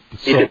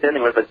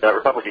contending with a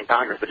Republican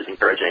Congress, which is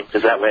encouraging,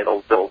 because that way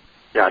they'll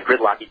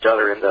gridlock each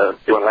other into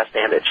doing less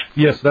damage.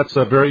 Yes, that's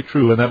very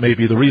true, and that may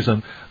be the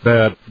reason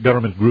that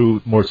government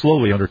grew more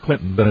slowly under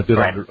Clinton than it did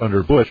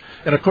under Bush.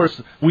 And, of course,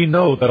 we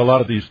know that a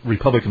lot of these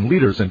Republican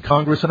leaders in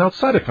Congress and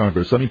outside of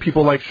Congress, I mean,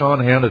 people like Sean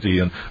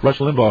Hannity and Rush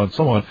Limbaugh and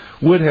so on,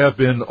 would have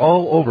been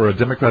all over a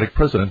Democratic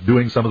president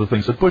doing some of the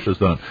things that Bush has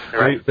done.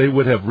 Right. They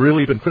would have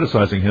really been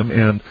criticizing him,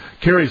 and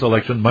Kerry's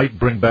election might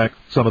bring back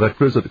some of that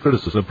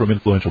criticism from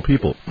influential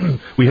people.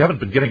 We haven't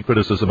been getting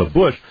criticism of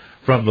Bush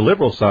from the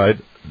liberal side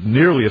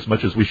nearly as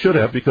much as we should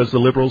have, because the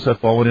liberals have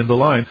fallen into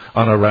line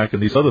on Iraq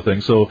and these other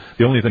things. So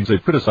the only things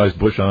they've criticized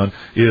Bush on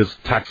is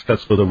tax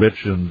cuts for the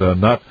rich and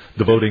not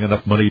devoting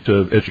enough money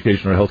to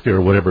education or health care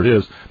or whatever it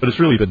is. But it's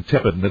really been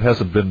tepid, and it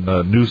hasn't been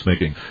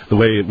news-making the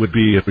way it would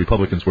be if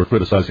Republicans were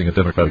criticizing a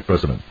Democratic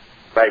president.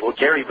 Right. Well,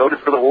 Kerry voted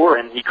for the war,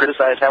 and he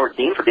criticized Howard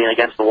Dean for being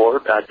against the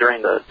war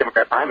during the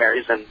Democrat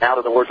primaries, and now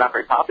that the war's not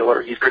very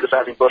popular, he's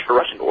criticizing Bush for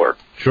rushing the war.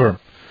 Sure.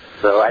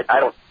 So I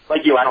don't,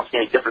 like you, I don't see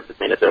any difference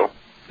between the two.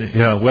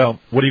 Yeah, well,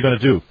 what are you going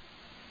to do?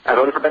 I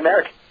voted for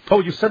Bednarik. Oh,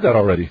 you said that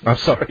already. I'm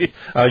sorry.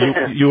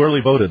 You early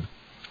voted.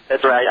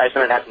 That's right. I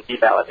sent an absentee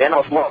ballot. And I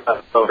was more of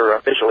a voter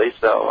officially,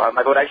 so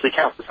my vote actually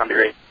counts to some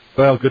degree.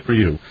 Well, good for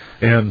you.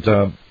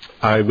 And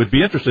I would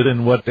be interested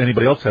in what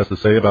anybody else has to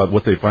say about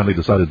what they finally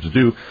decided to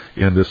do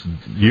in this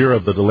year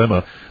of the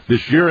dilemma,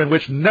 this year in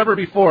which never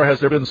before has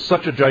there been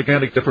such a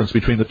gigantic difference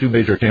between the two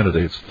major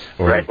candidates.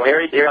 Right. Well,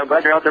 Harry, I'm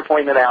glad you're out there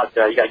pointing it out.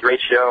 You got a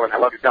great show, and I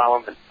love your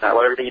column, and I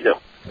love everything you do.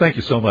 Thank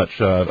you so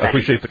much. I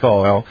appreciate the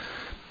call, Al.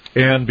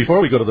 And before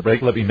we go to the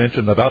break, let me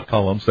mention about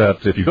columns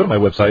that if you go to my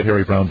website,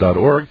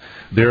 harrybrown.org,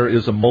 there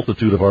is a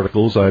multitude of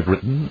articles I've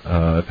written.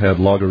 I've had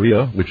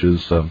Logorrhea, which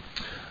is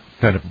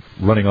kind of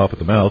running off at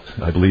the mouth,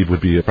 I believe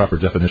would be a proper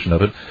definition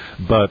of it.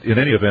 But in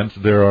any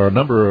event, there are a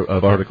number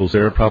of articles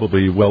there,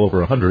 probably well over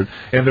 100,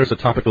 and there's a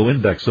topical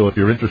index. So if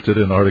you're interested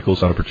in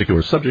articles on a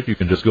particular subject, you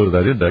can just go to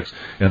that index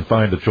and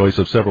find a choice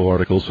of several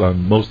articles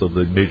on most of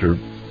the major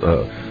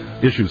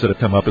issues that have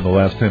come up in the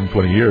last 10,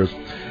 20 years.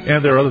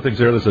 And there are other things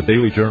there. There's a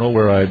daily journal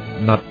where I,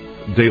 not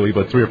daily,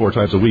 but 3 or 4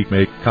 times a week,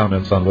 make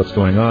comments on what's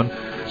going on.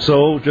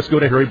 So just go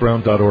to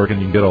harrybrown.org and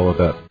you can get all of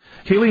that.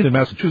 Kayleen in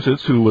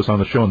Massachusetts, who was on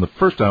the show in the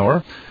first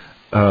hour,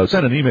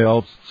 sent an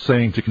email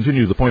saying to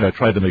continue the point I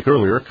tried to make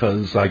earlier,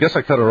 because I guess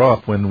I cut her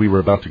off when we were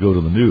about to go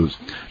to the news.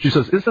 She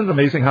says, isn't it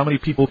amazing how many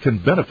people can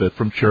benefit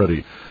from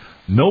charity?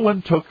 No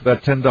one took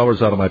that $10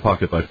 out of my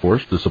pocket by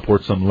force to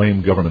support some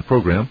lame government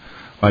program.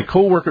 My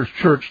co-worker's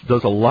church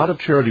does a lot of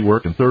charity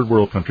work in third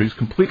world countries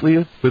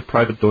completely with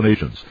private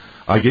donations.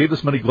 I gave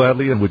this money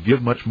gladly and would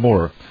give much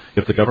more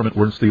if the government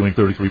weren't stealing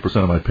 33%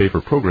 of my pay for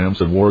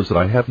programs and wars that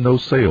I have no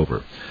say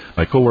over.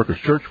 My co-worker's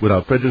church,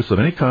 without prejudice of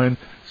any kind,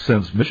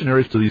 sends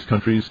missionaries to these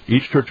countries.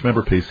 Each church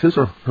member pays his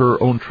or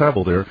her own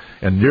travel there,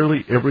 and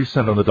nearly every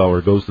cent on the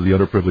dollar goes to the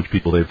underprivileged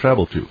people they've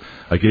traveled to.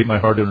 I gave my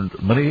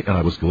hard-earned money, and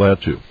I was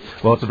glad to.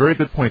 Well, it's a very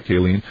good point,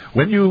 Kayleen.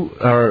 When you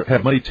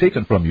have money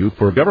taken from you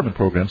for government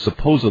programs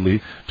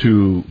supposedly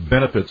to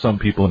benefit some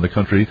people in the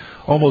country,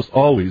 almost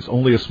always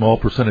only a small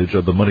percentage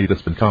of the money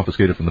that's been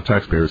confiscated from the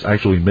taxpayers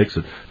actually makes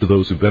it to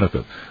those who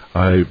benefit.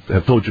 I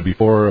have told you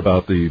before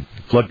about the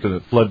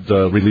flood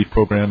relief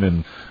program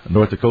in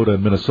North Dakota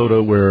and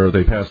Minnesota, where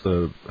they passed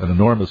an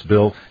enormous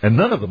bill, and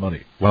none of the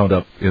money wound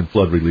up in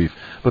flood relief.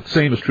 But the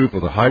same is true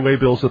for the highway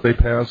bills that they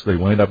passed. They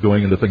wind up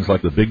going into things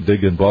like the Big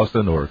Dig in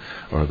Boston or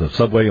the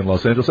subway in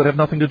Los Angeles that have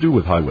nothing to do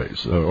with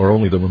highways or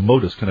only the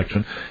remotest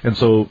connection, and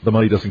so the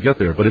money doesn't get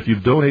there. But if you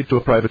donate to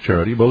a private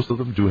charity, most of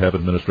them do have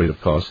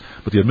administrative costs,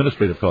 but the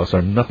administrative costs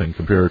are nothing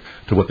compared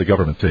to what the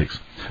government takes.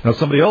 Now,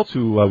 somebody else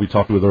who we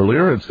talked with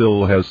earlier and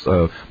still has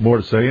more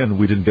to say and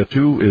we didn't get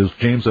to is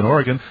James in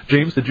Oregon.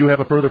 James, did you have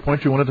a further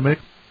point you wanted to make?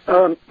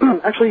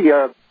 Actually,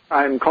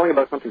 I'm calling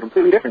about something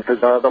completely different because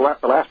the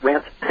last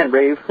rant and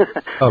rave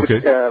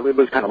okay. Which,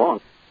 was kind of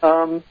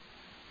long.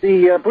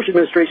 The Bush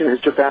administration has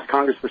just asked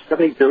Congress for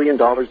 $70 billion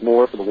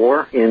more for the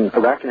war in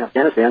Iraq and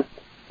Afghanistan.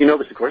 You know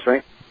this, of course,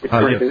 right? Yes,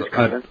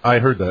 I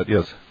heard that,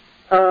 yes.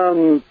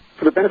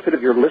 For the benefit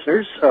of your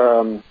listeners,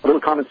 a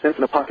little common sense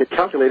and a pocket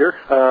calculator,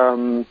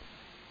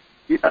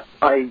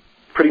 I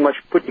pretty much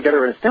put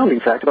together an astounding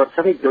fact about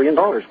 $70 billion.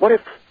 What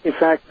if, in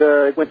fact,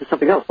 it went to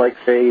something else, like,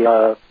 say,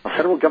 a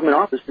federal government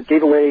office that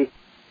gave away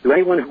to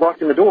anyone who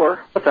walked in the door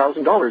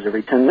 $1,000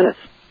 every 10 minutes?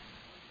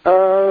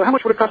 How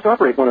much would it cost to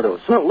operate one of those?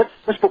 So, no,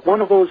 let's put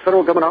one of those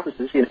federal government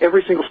offices in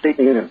every single state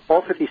in the union,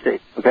 all 50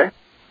 states, okay?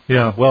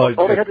 Yeah, well...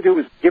 All they had to do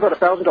was give out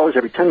 $1,000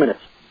 every 10 minutes.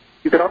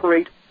 You could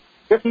operate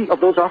 50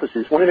 of those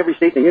offices, one in every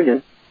state in the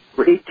union,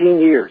 for 18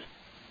 years.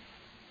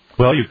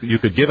 Well, you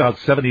could give out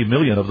 70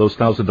 million of those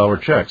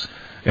 $1,000 checks,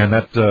 and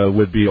that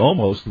would be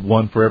almost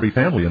one for every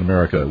family in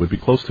America. It would be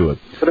close to it.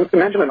 But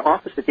imagine an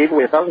office that gave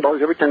away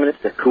 $1,000 every 10 minutes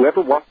to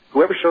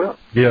whoever showed up.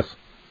 Yes.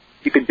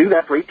 You could do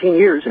that for 18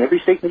 years in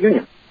every state in the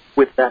union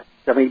with that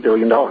 $70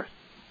 billion.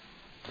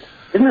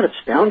 Isn't that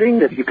astounding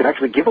that you could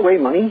actually give away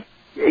money?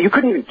 You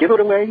couldn't even give it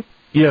away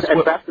as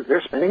fast as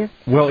they're spending it?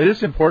 Well, it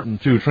is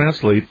important to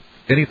translate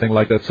anything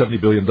like that $70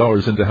 billion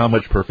into how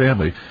much per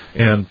family,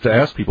 and to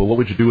ask people, what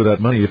would you do with that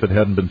money if it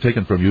hadn't been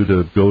taken from you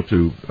to go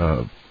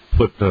to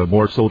put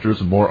more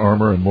soldiers and more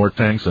armor and more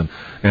tanks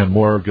and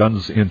more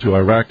guns into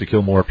Iraq to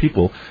kill more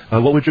people?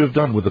 What would you have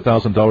done with the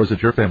 $1,000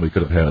 that your family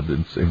could have had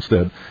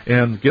instead?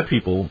 And get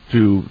people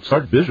to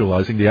start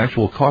visualizing the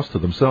actual cost to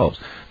themselves.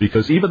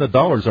 Because even the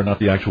dollars are not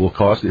the actual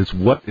cost. It's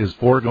what is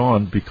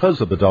foregone because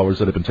of the dollars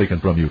that have been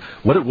taken from you.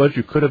 What it was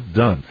you could have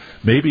done.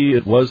 Maybe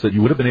it was that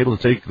you would have been able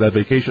to take that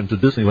vacation to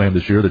Disneyland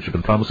this year that you've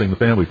been promising the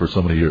family for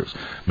so many years.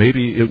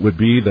 Maybe it would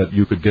be that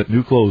you could get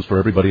new clothes for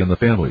everybody in the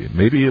family.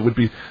 Maybe it would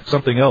be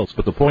something else.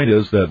 But the point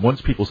is that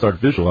once people start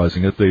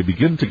visualizing it, they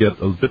begin to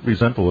get a bit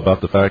resentful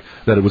about the fact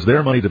that it was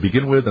their money to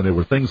begin with and there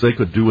were things they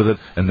could do with it,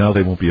 and now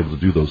they won't be able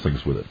to do those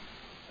things with it.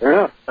 Fair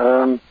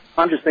enough.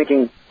 I'm just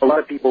thinking a lot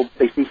of people,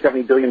 they see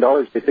 $70 billion,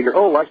 they figure,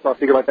 oh, I saw a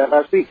figure like that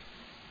last week.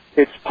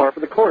 It's par for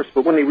the course.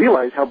 But when they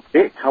realize how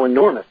big, how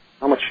enormous,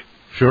 how much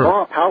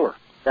raw power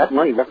that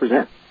money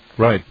represents.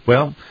 Right.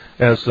 Well,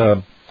 as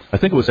I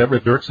think it was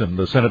Everett Dirksen,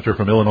 the senator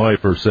from Illinois,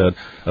 first said,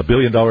 $1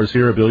 billion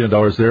here, $1 billion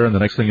there, and the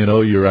next thing you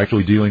know, you're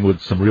actually dealing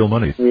with some real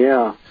money.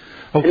 Yeah.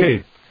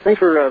 Okay. Thanks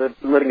for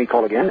letting me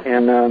call again.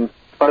 And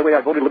by the way,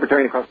 I voted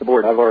Libertarian across the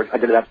board. I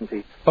did it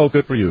absentee. Oh,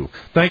 good for you.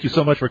 Thank you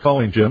so much for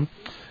calling,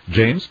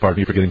 James,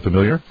 pardon me for getting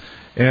familiar.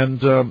 And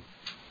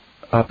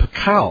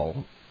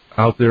Pakal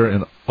out there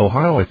in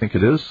Ohio, I think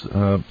it is,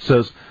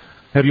 says,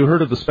 have you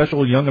heard of the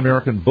special Young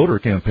American Voter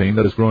campaign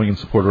that is growing in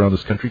support around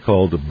this country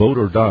called Vote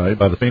or Die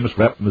by the famous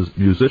rap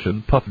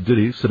musician Puff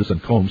Diddy, Citizen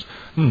Combs?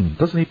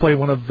 Doesn't he play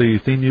one of the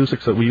theme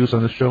musics that we use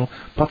on this show?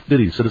 Puff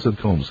Diddy, Citizen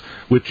Combs,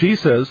 which he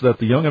says that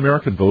the young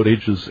American vote,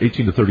 ages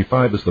 18 to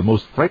 35, is the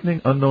most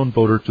frightening unknown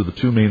voter to the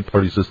two-main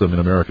party system in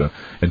America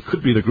and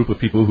could be the group of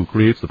people who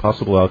creates the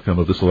possible outcome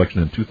of this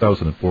election in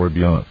 2004 and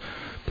beyond.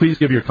 Please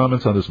give your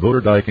comments on this vote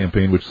or die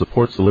campaign, which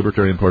supports the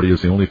Libertarian Party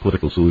as the only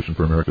political solution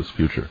for America's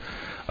future.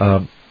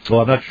 Well,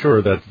 I'm not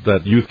sure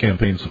that youth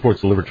campaign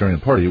supports the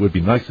Libertarian Party. It would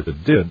be nice if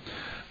it did.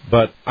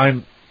 But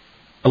I'm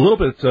a little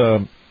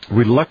bit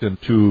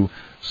reluctant to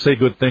say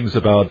good things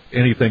about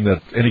any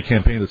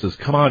campaign that says,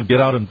 come on, get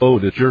out and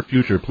vote, it's your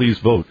future, please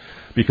vote,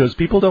 because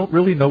people don't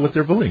really know what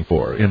they're voting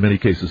for in many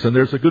cases, and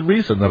there's a good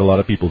reason that a lot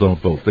of people don't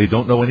vote. They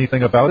don't know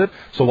anything about it,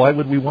 so why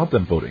would we want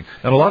them voting?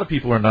 And a lot of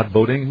people are not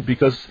voting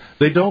because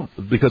they do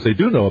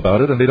know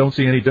about it, and they don't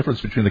see any difference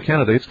between the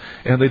candidates,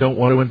 and they don't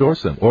want to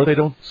endorse them, or they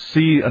don't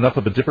see enough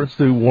of a difference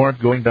to warrant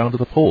going down to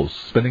the polls,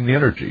 spending the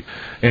energy.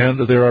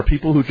 And there are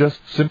people who just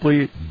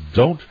simply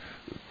don't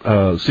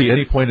see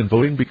any point in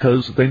voting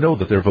because they know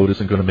that their vote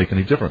isn't going to make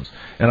any difference.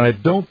 And I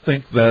don't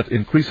think that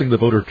increasing the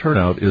voter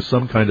turnout is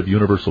some kind of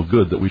universal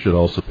good that we should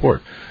all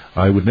support.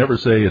 I would never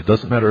say it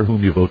doesn't matter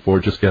whom you vote for,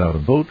 just get out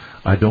and vote.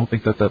 I don't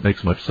think that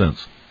makes much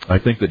sense. I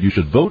think that you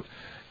should vote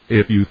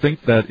if you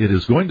think that it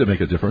is going to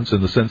make a difference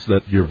in the sense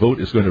that your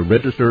vote is going to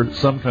register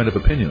some kind of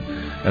opinion.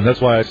 And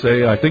that's why I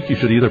say I think you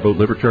should either vote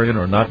Libertarian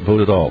or not vote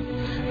at all.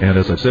 And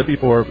as I've said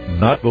before,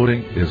 not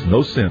voting is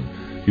no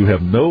sin. You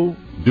have no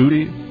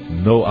duty,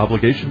 no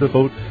obligation to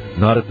vote,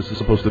 not if this is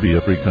supposed to be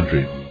a free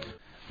country.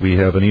 We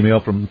have an email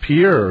from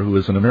Pierre, who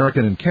is an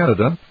American in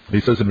Canada.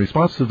 He says, in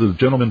response to the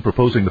gentleman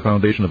proposing the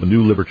foundation of a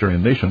new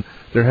libertarian nation,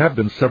 there have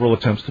been several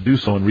attempts to do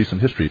so in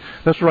recent history.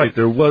 That's right,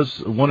 there was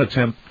one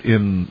attempt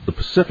in the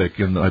Pacific,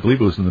 I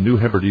believe it was in the New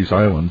Hebrides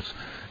Islands,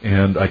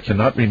 and I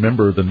cannot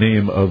remember the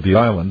name of the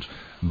island,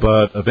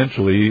 but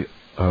eventually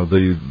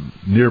the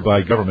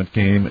nearby government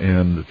came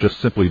and just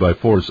simply by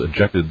force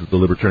ejected the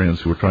libertarians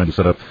who were trying to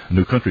set up a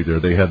new country there.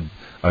 They had,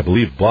 I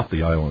believe, bought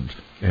the island,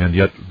 and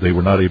yet they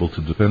were not able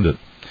to defend it.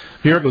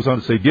 Pierre goes on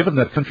to say, given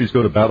that countries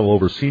go to battle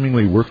over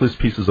seemingly worthless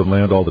pieces of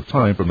land all the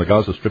time, from the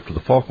Gaza Strip to the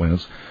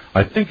Falklands,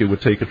 I think it would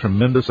take a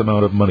tremendous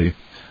amount of money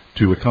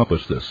to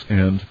accomplish this.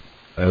 And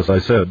as I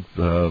said,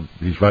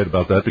 he's right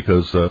about that,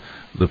 because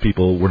the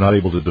people were not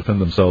able to defend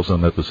themselves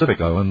on that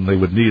Pacific island. They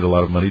would need a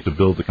lot of money to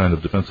build the kind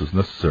of defenses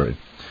necessary.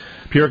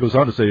 Pierre goes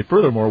on to say,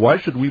 furthermore, why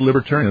should we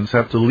libertarians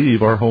have to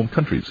leave our home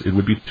countries? It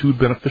would be too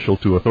beneficial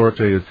to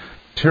authoritarian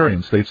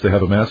states to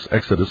have a mass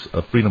exodus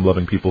of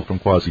freedom-loving people from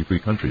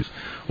quasi-free countries.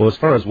 Well, as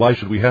far as why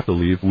should we have to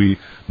leave, we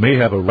may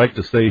have a right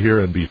to stay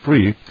here and be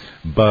free,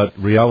 but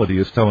reality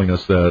is telling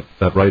us that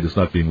that right is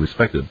not being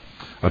respected.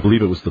 I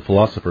believe it was the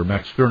philosopher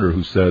Max Stirner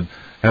who said,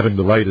 having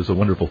the right is a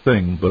wonderful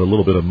thing, but a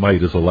little bit of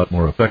might is a lot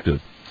more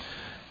effective.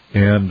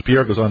 And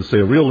Pierre goes on to say,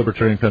 a real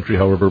libertarian country,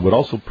 however, would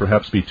also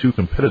perhaps be too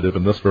competitive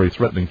and thus very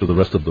threatening to the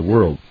rest of the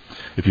world.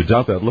 If you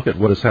doubt that, look at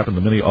what has happened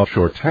to many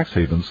offshore tax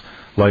havens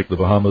like the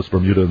Bahamas,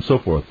 Bermuda, and so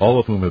forth, all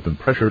of whom have been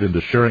pressured into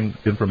sharing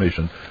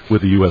information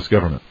with the U.S.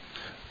 government.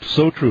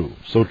 So true,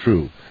 so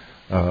true.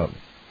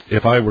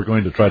 If I were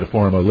going to try to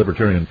form a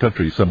libertarian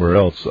country somewhere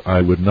else,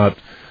 I would not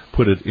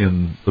put it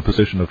in the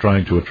position of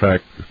trying to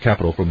attract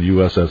capital from the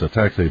U.S. as a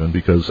tax haven,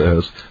 because,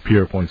 as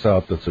Pierre points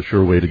out, that's a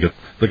sure way to get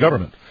the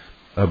government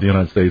of the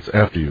United States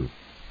after you.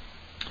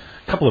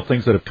 A couple of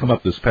things that have come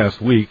up this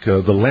past week.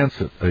 The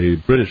Lancet, a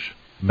British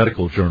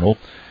medical journal,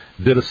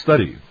 did a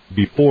study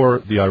before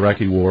the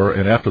Iraqi war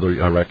and after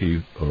the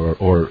Iraqi,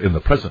 or in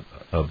the present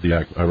of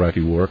the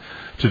Iraqi war,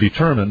 to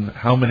determine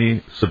how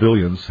many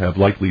civilians have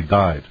likely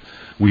died.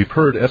 We've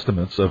heard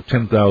estimates of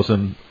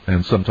 10,000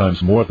 and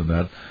sometimes more than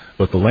that,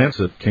 but the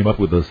Lancet came up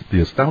with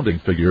the astounding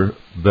figure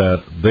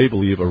that they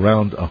believe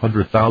around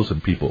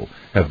 100,000 people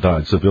have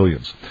died,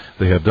 civilians.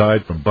 They have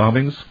died from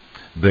bombings.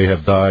 They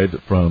have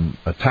died from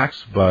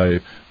attacks by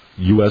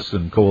U.S.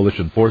 and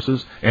coalition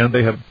forces, and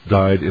they have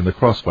died in the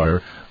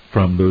crossfire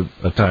from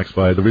the attacks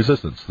by the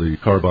resistance, the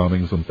car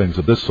bombings and things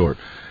of this sort.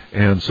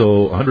 And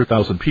so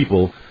 100,000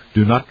 people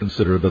do not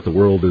consider that the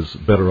world is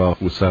better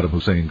off with Saddam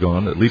Hussein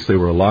gone. At least they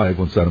were alive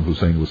when Saddam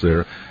Hussein was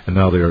there, and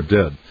now they are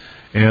dead.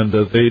 And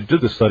they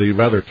did the study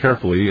rather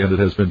carefully, and it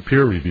has been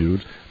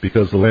peer-reviewed,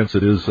 because the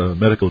Lancet is a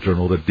medical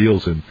journal that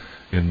deals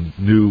in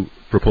new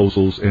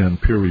proposals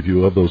and peer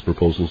review of those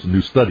proposals,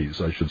 new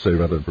studies, I should say,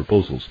 rather than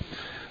proposals.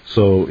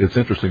 So it's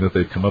interesting that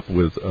they've come up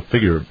with a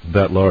figure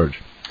that large.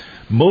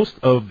 Most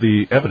of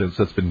the evidence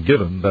that's been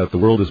given that the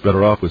world is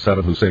better off with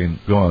Saddam Hussein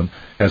gone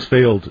has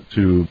failed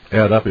to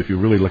add up if you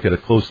really look at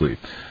it closely.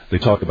 They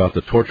talk about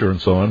the torture and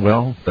so on.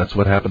 Well, that's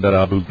what happened at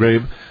Abu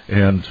Ghraib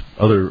and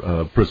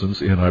other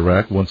prisons in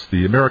Iraq once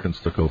the Americans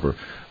took over.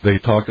 They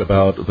talk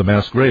about the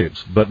mass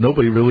graves, but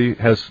nobody really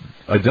has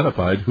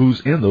identified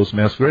who's in those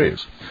mass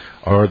graves.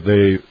 Are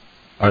they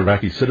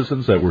Iraqi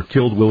citizens that were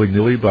killed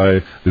willy-nilly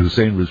by the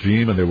Hussein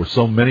regime, and there were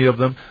so many of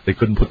them, they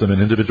couldn't put them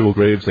in individual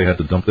graves, they had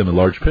to dump them in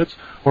large pits?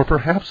 Or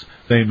perhaps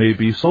they may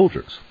be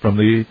soldiers from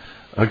the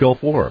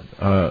Gulf War.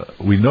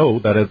 We know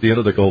that at the end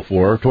of the Gulf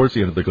War, towards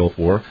the end of the Gulf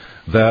War,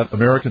 that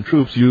American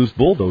troops used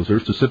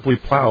bulldozers to simply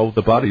plow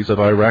the bodies of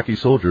Iraqi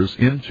soldiers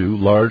into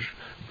large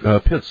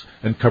pits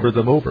and cover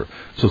them over.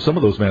 So some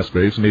of those mass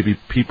graves may be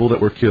people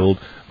that were killed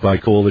by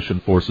coalition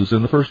forces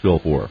in the first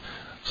Gulf War.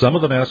 Some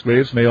of the mass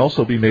graves may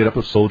also be made up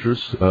of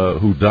soldiers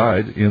who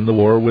died in the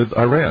war with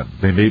Iran.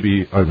 They may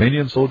be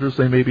Iranian soldiers,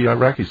 they may be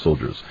Iraqi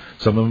soldiers.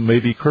 Some of them may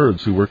be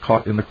Kurds who were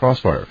caught in the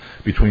crossfire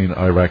between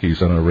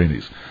Iraqis and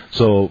Iranis.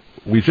 So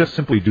we just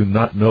simply do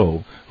not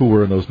know who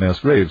were in those mass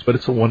graves, but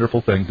it's a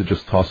wonderful thing to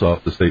just toss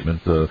off the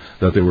statement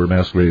that there were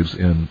mass graves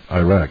in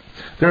Iraq.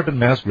 There have been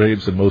mass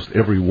graves in most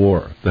every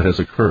war that has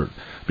occurred,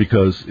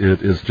 because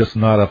it is just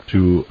not up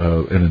to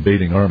an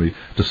invading army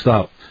to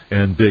stop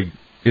and dig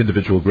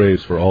individual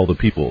graves for all the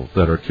people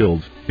that are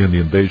killed in the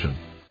invasion.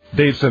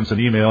 Dave sends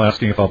an email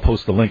asking if I'll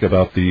post the link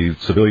about the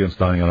civilians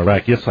dying in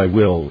Iraq. Yes, I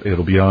will.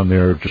 It'll be on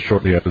there just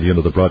shortly after the end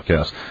of the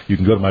broadcast. You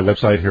can go to my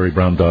website,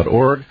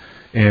 harrybrown.org,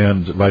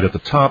 and right at the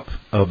top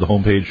of the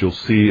homepage, you'll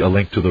see a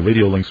link to the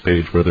Radio Links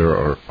page where there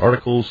are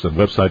articles and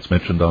websites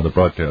mentioned on the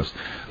broadcast.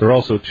 There are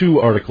also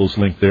 2 articles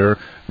linked there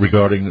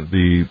regarding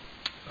the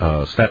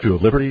Statue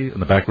of Liberty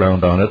and the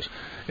background on it.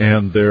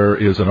 And there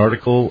is an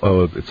article,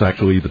 it's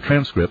actually the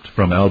transcript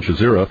from Al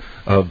Jazeera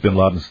of bin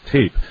Laden's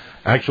tape.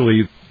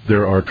 Actually,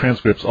 there are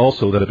transcripts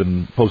also that have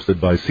been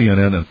posted by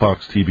CNN and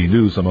Fox TV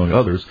News, among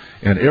others,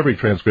 and every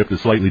transcript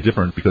is slightly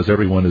different because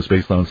every one is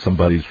based on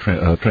somebody's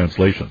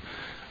translation.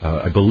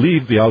 I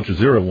believe the Al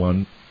Jazeera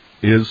one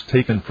is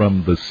taken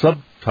from the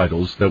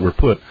subtitles that were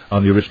put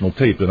on the original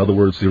tape. In other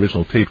words, the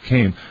original tape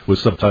came with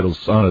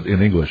subtitles on it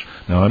in English.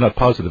 Now, I'm not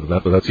positive of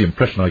that, but that's the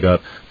impression I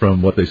got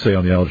from what they say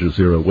on the Al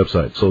Jazeera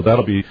website. So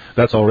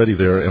that's already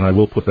there, and I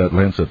will put that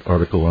Lancet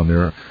article on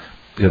there.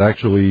 It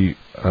actually,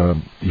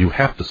 you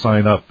have to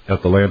sign up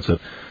at the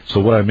Lancet. So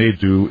what I may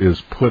do is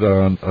put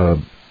on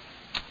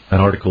an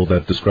article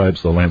that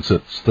describes the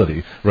Lancet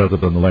study rather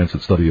than the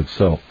Lancet study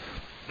itself.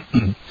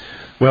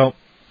 Well,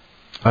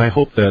 I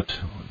hope that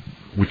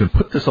we can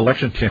put this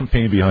election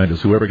campaign behind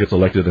us, whoever gets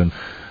elected, and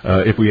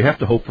if we have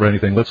to hope for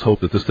anything, let's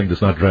hope that this thing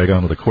does not drag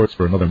on to the courts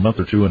for another month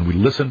or 2, and we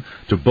listen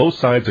to both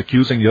sides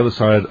accusing the other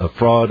side of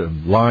fraud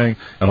and lying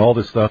and all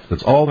this stuff.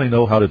 That's all they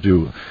know how to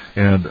do.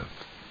 And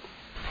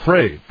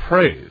pray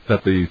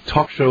that the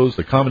talk shows,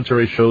 the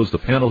commentary shows, the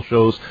panel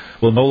shows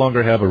will no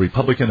longer have a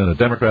Republican and a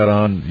Democrat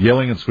on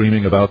yelling and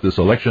screaming about this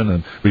election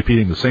and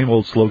repeating the same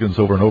old slogans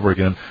over and over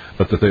again,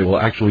 but that they will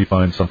actually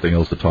find something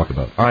else to talk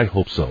about. I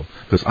hope so,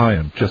 because I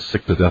am just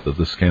sick to death of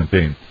this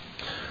campaign.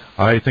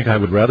 I think I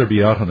would rather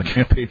be out on the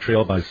campaign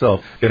trail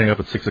myself, getting up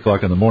at 6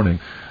 o'clock in the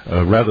morning,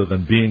 rather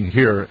than being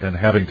here and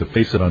having to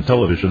face it on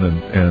television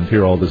and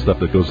hear all this stuff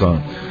that goes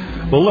on.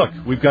 Well, look,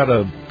 we've got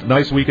a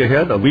nice week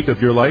ahead, a week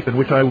of your life in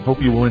which I hope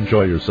you will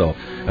enjoy yourself.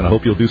 And I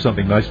hope you'll do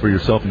something nice for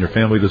yourself and your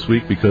family this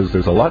week, because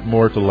there's a lot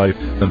more to life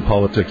than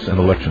politics and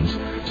elections.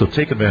 So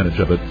take advantage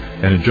of it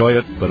and enjoy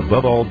it. But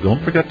above all,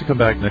 don't forget to come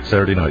back next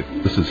Saturday night.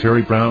 This is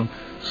Harry Brown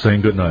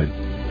saying good night.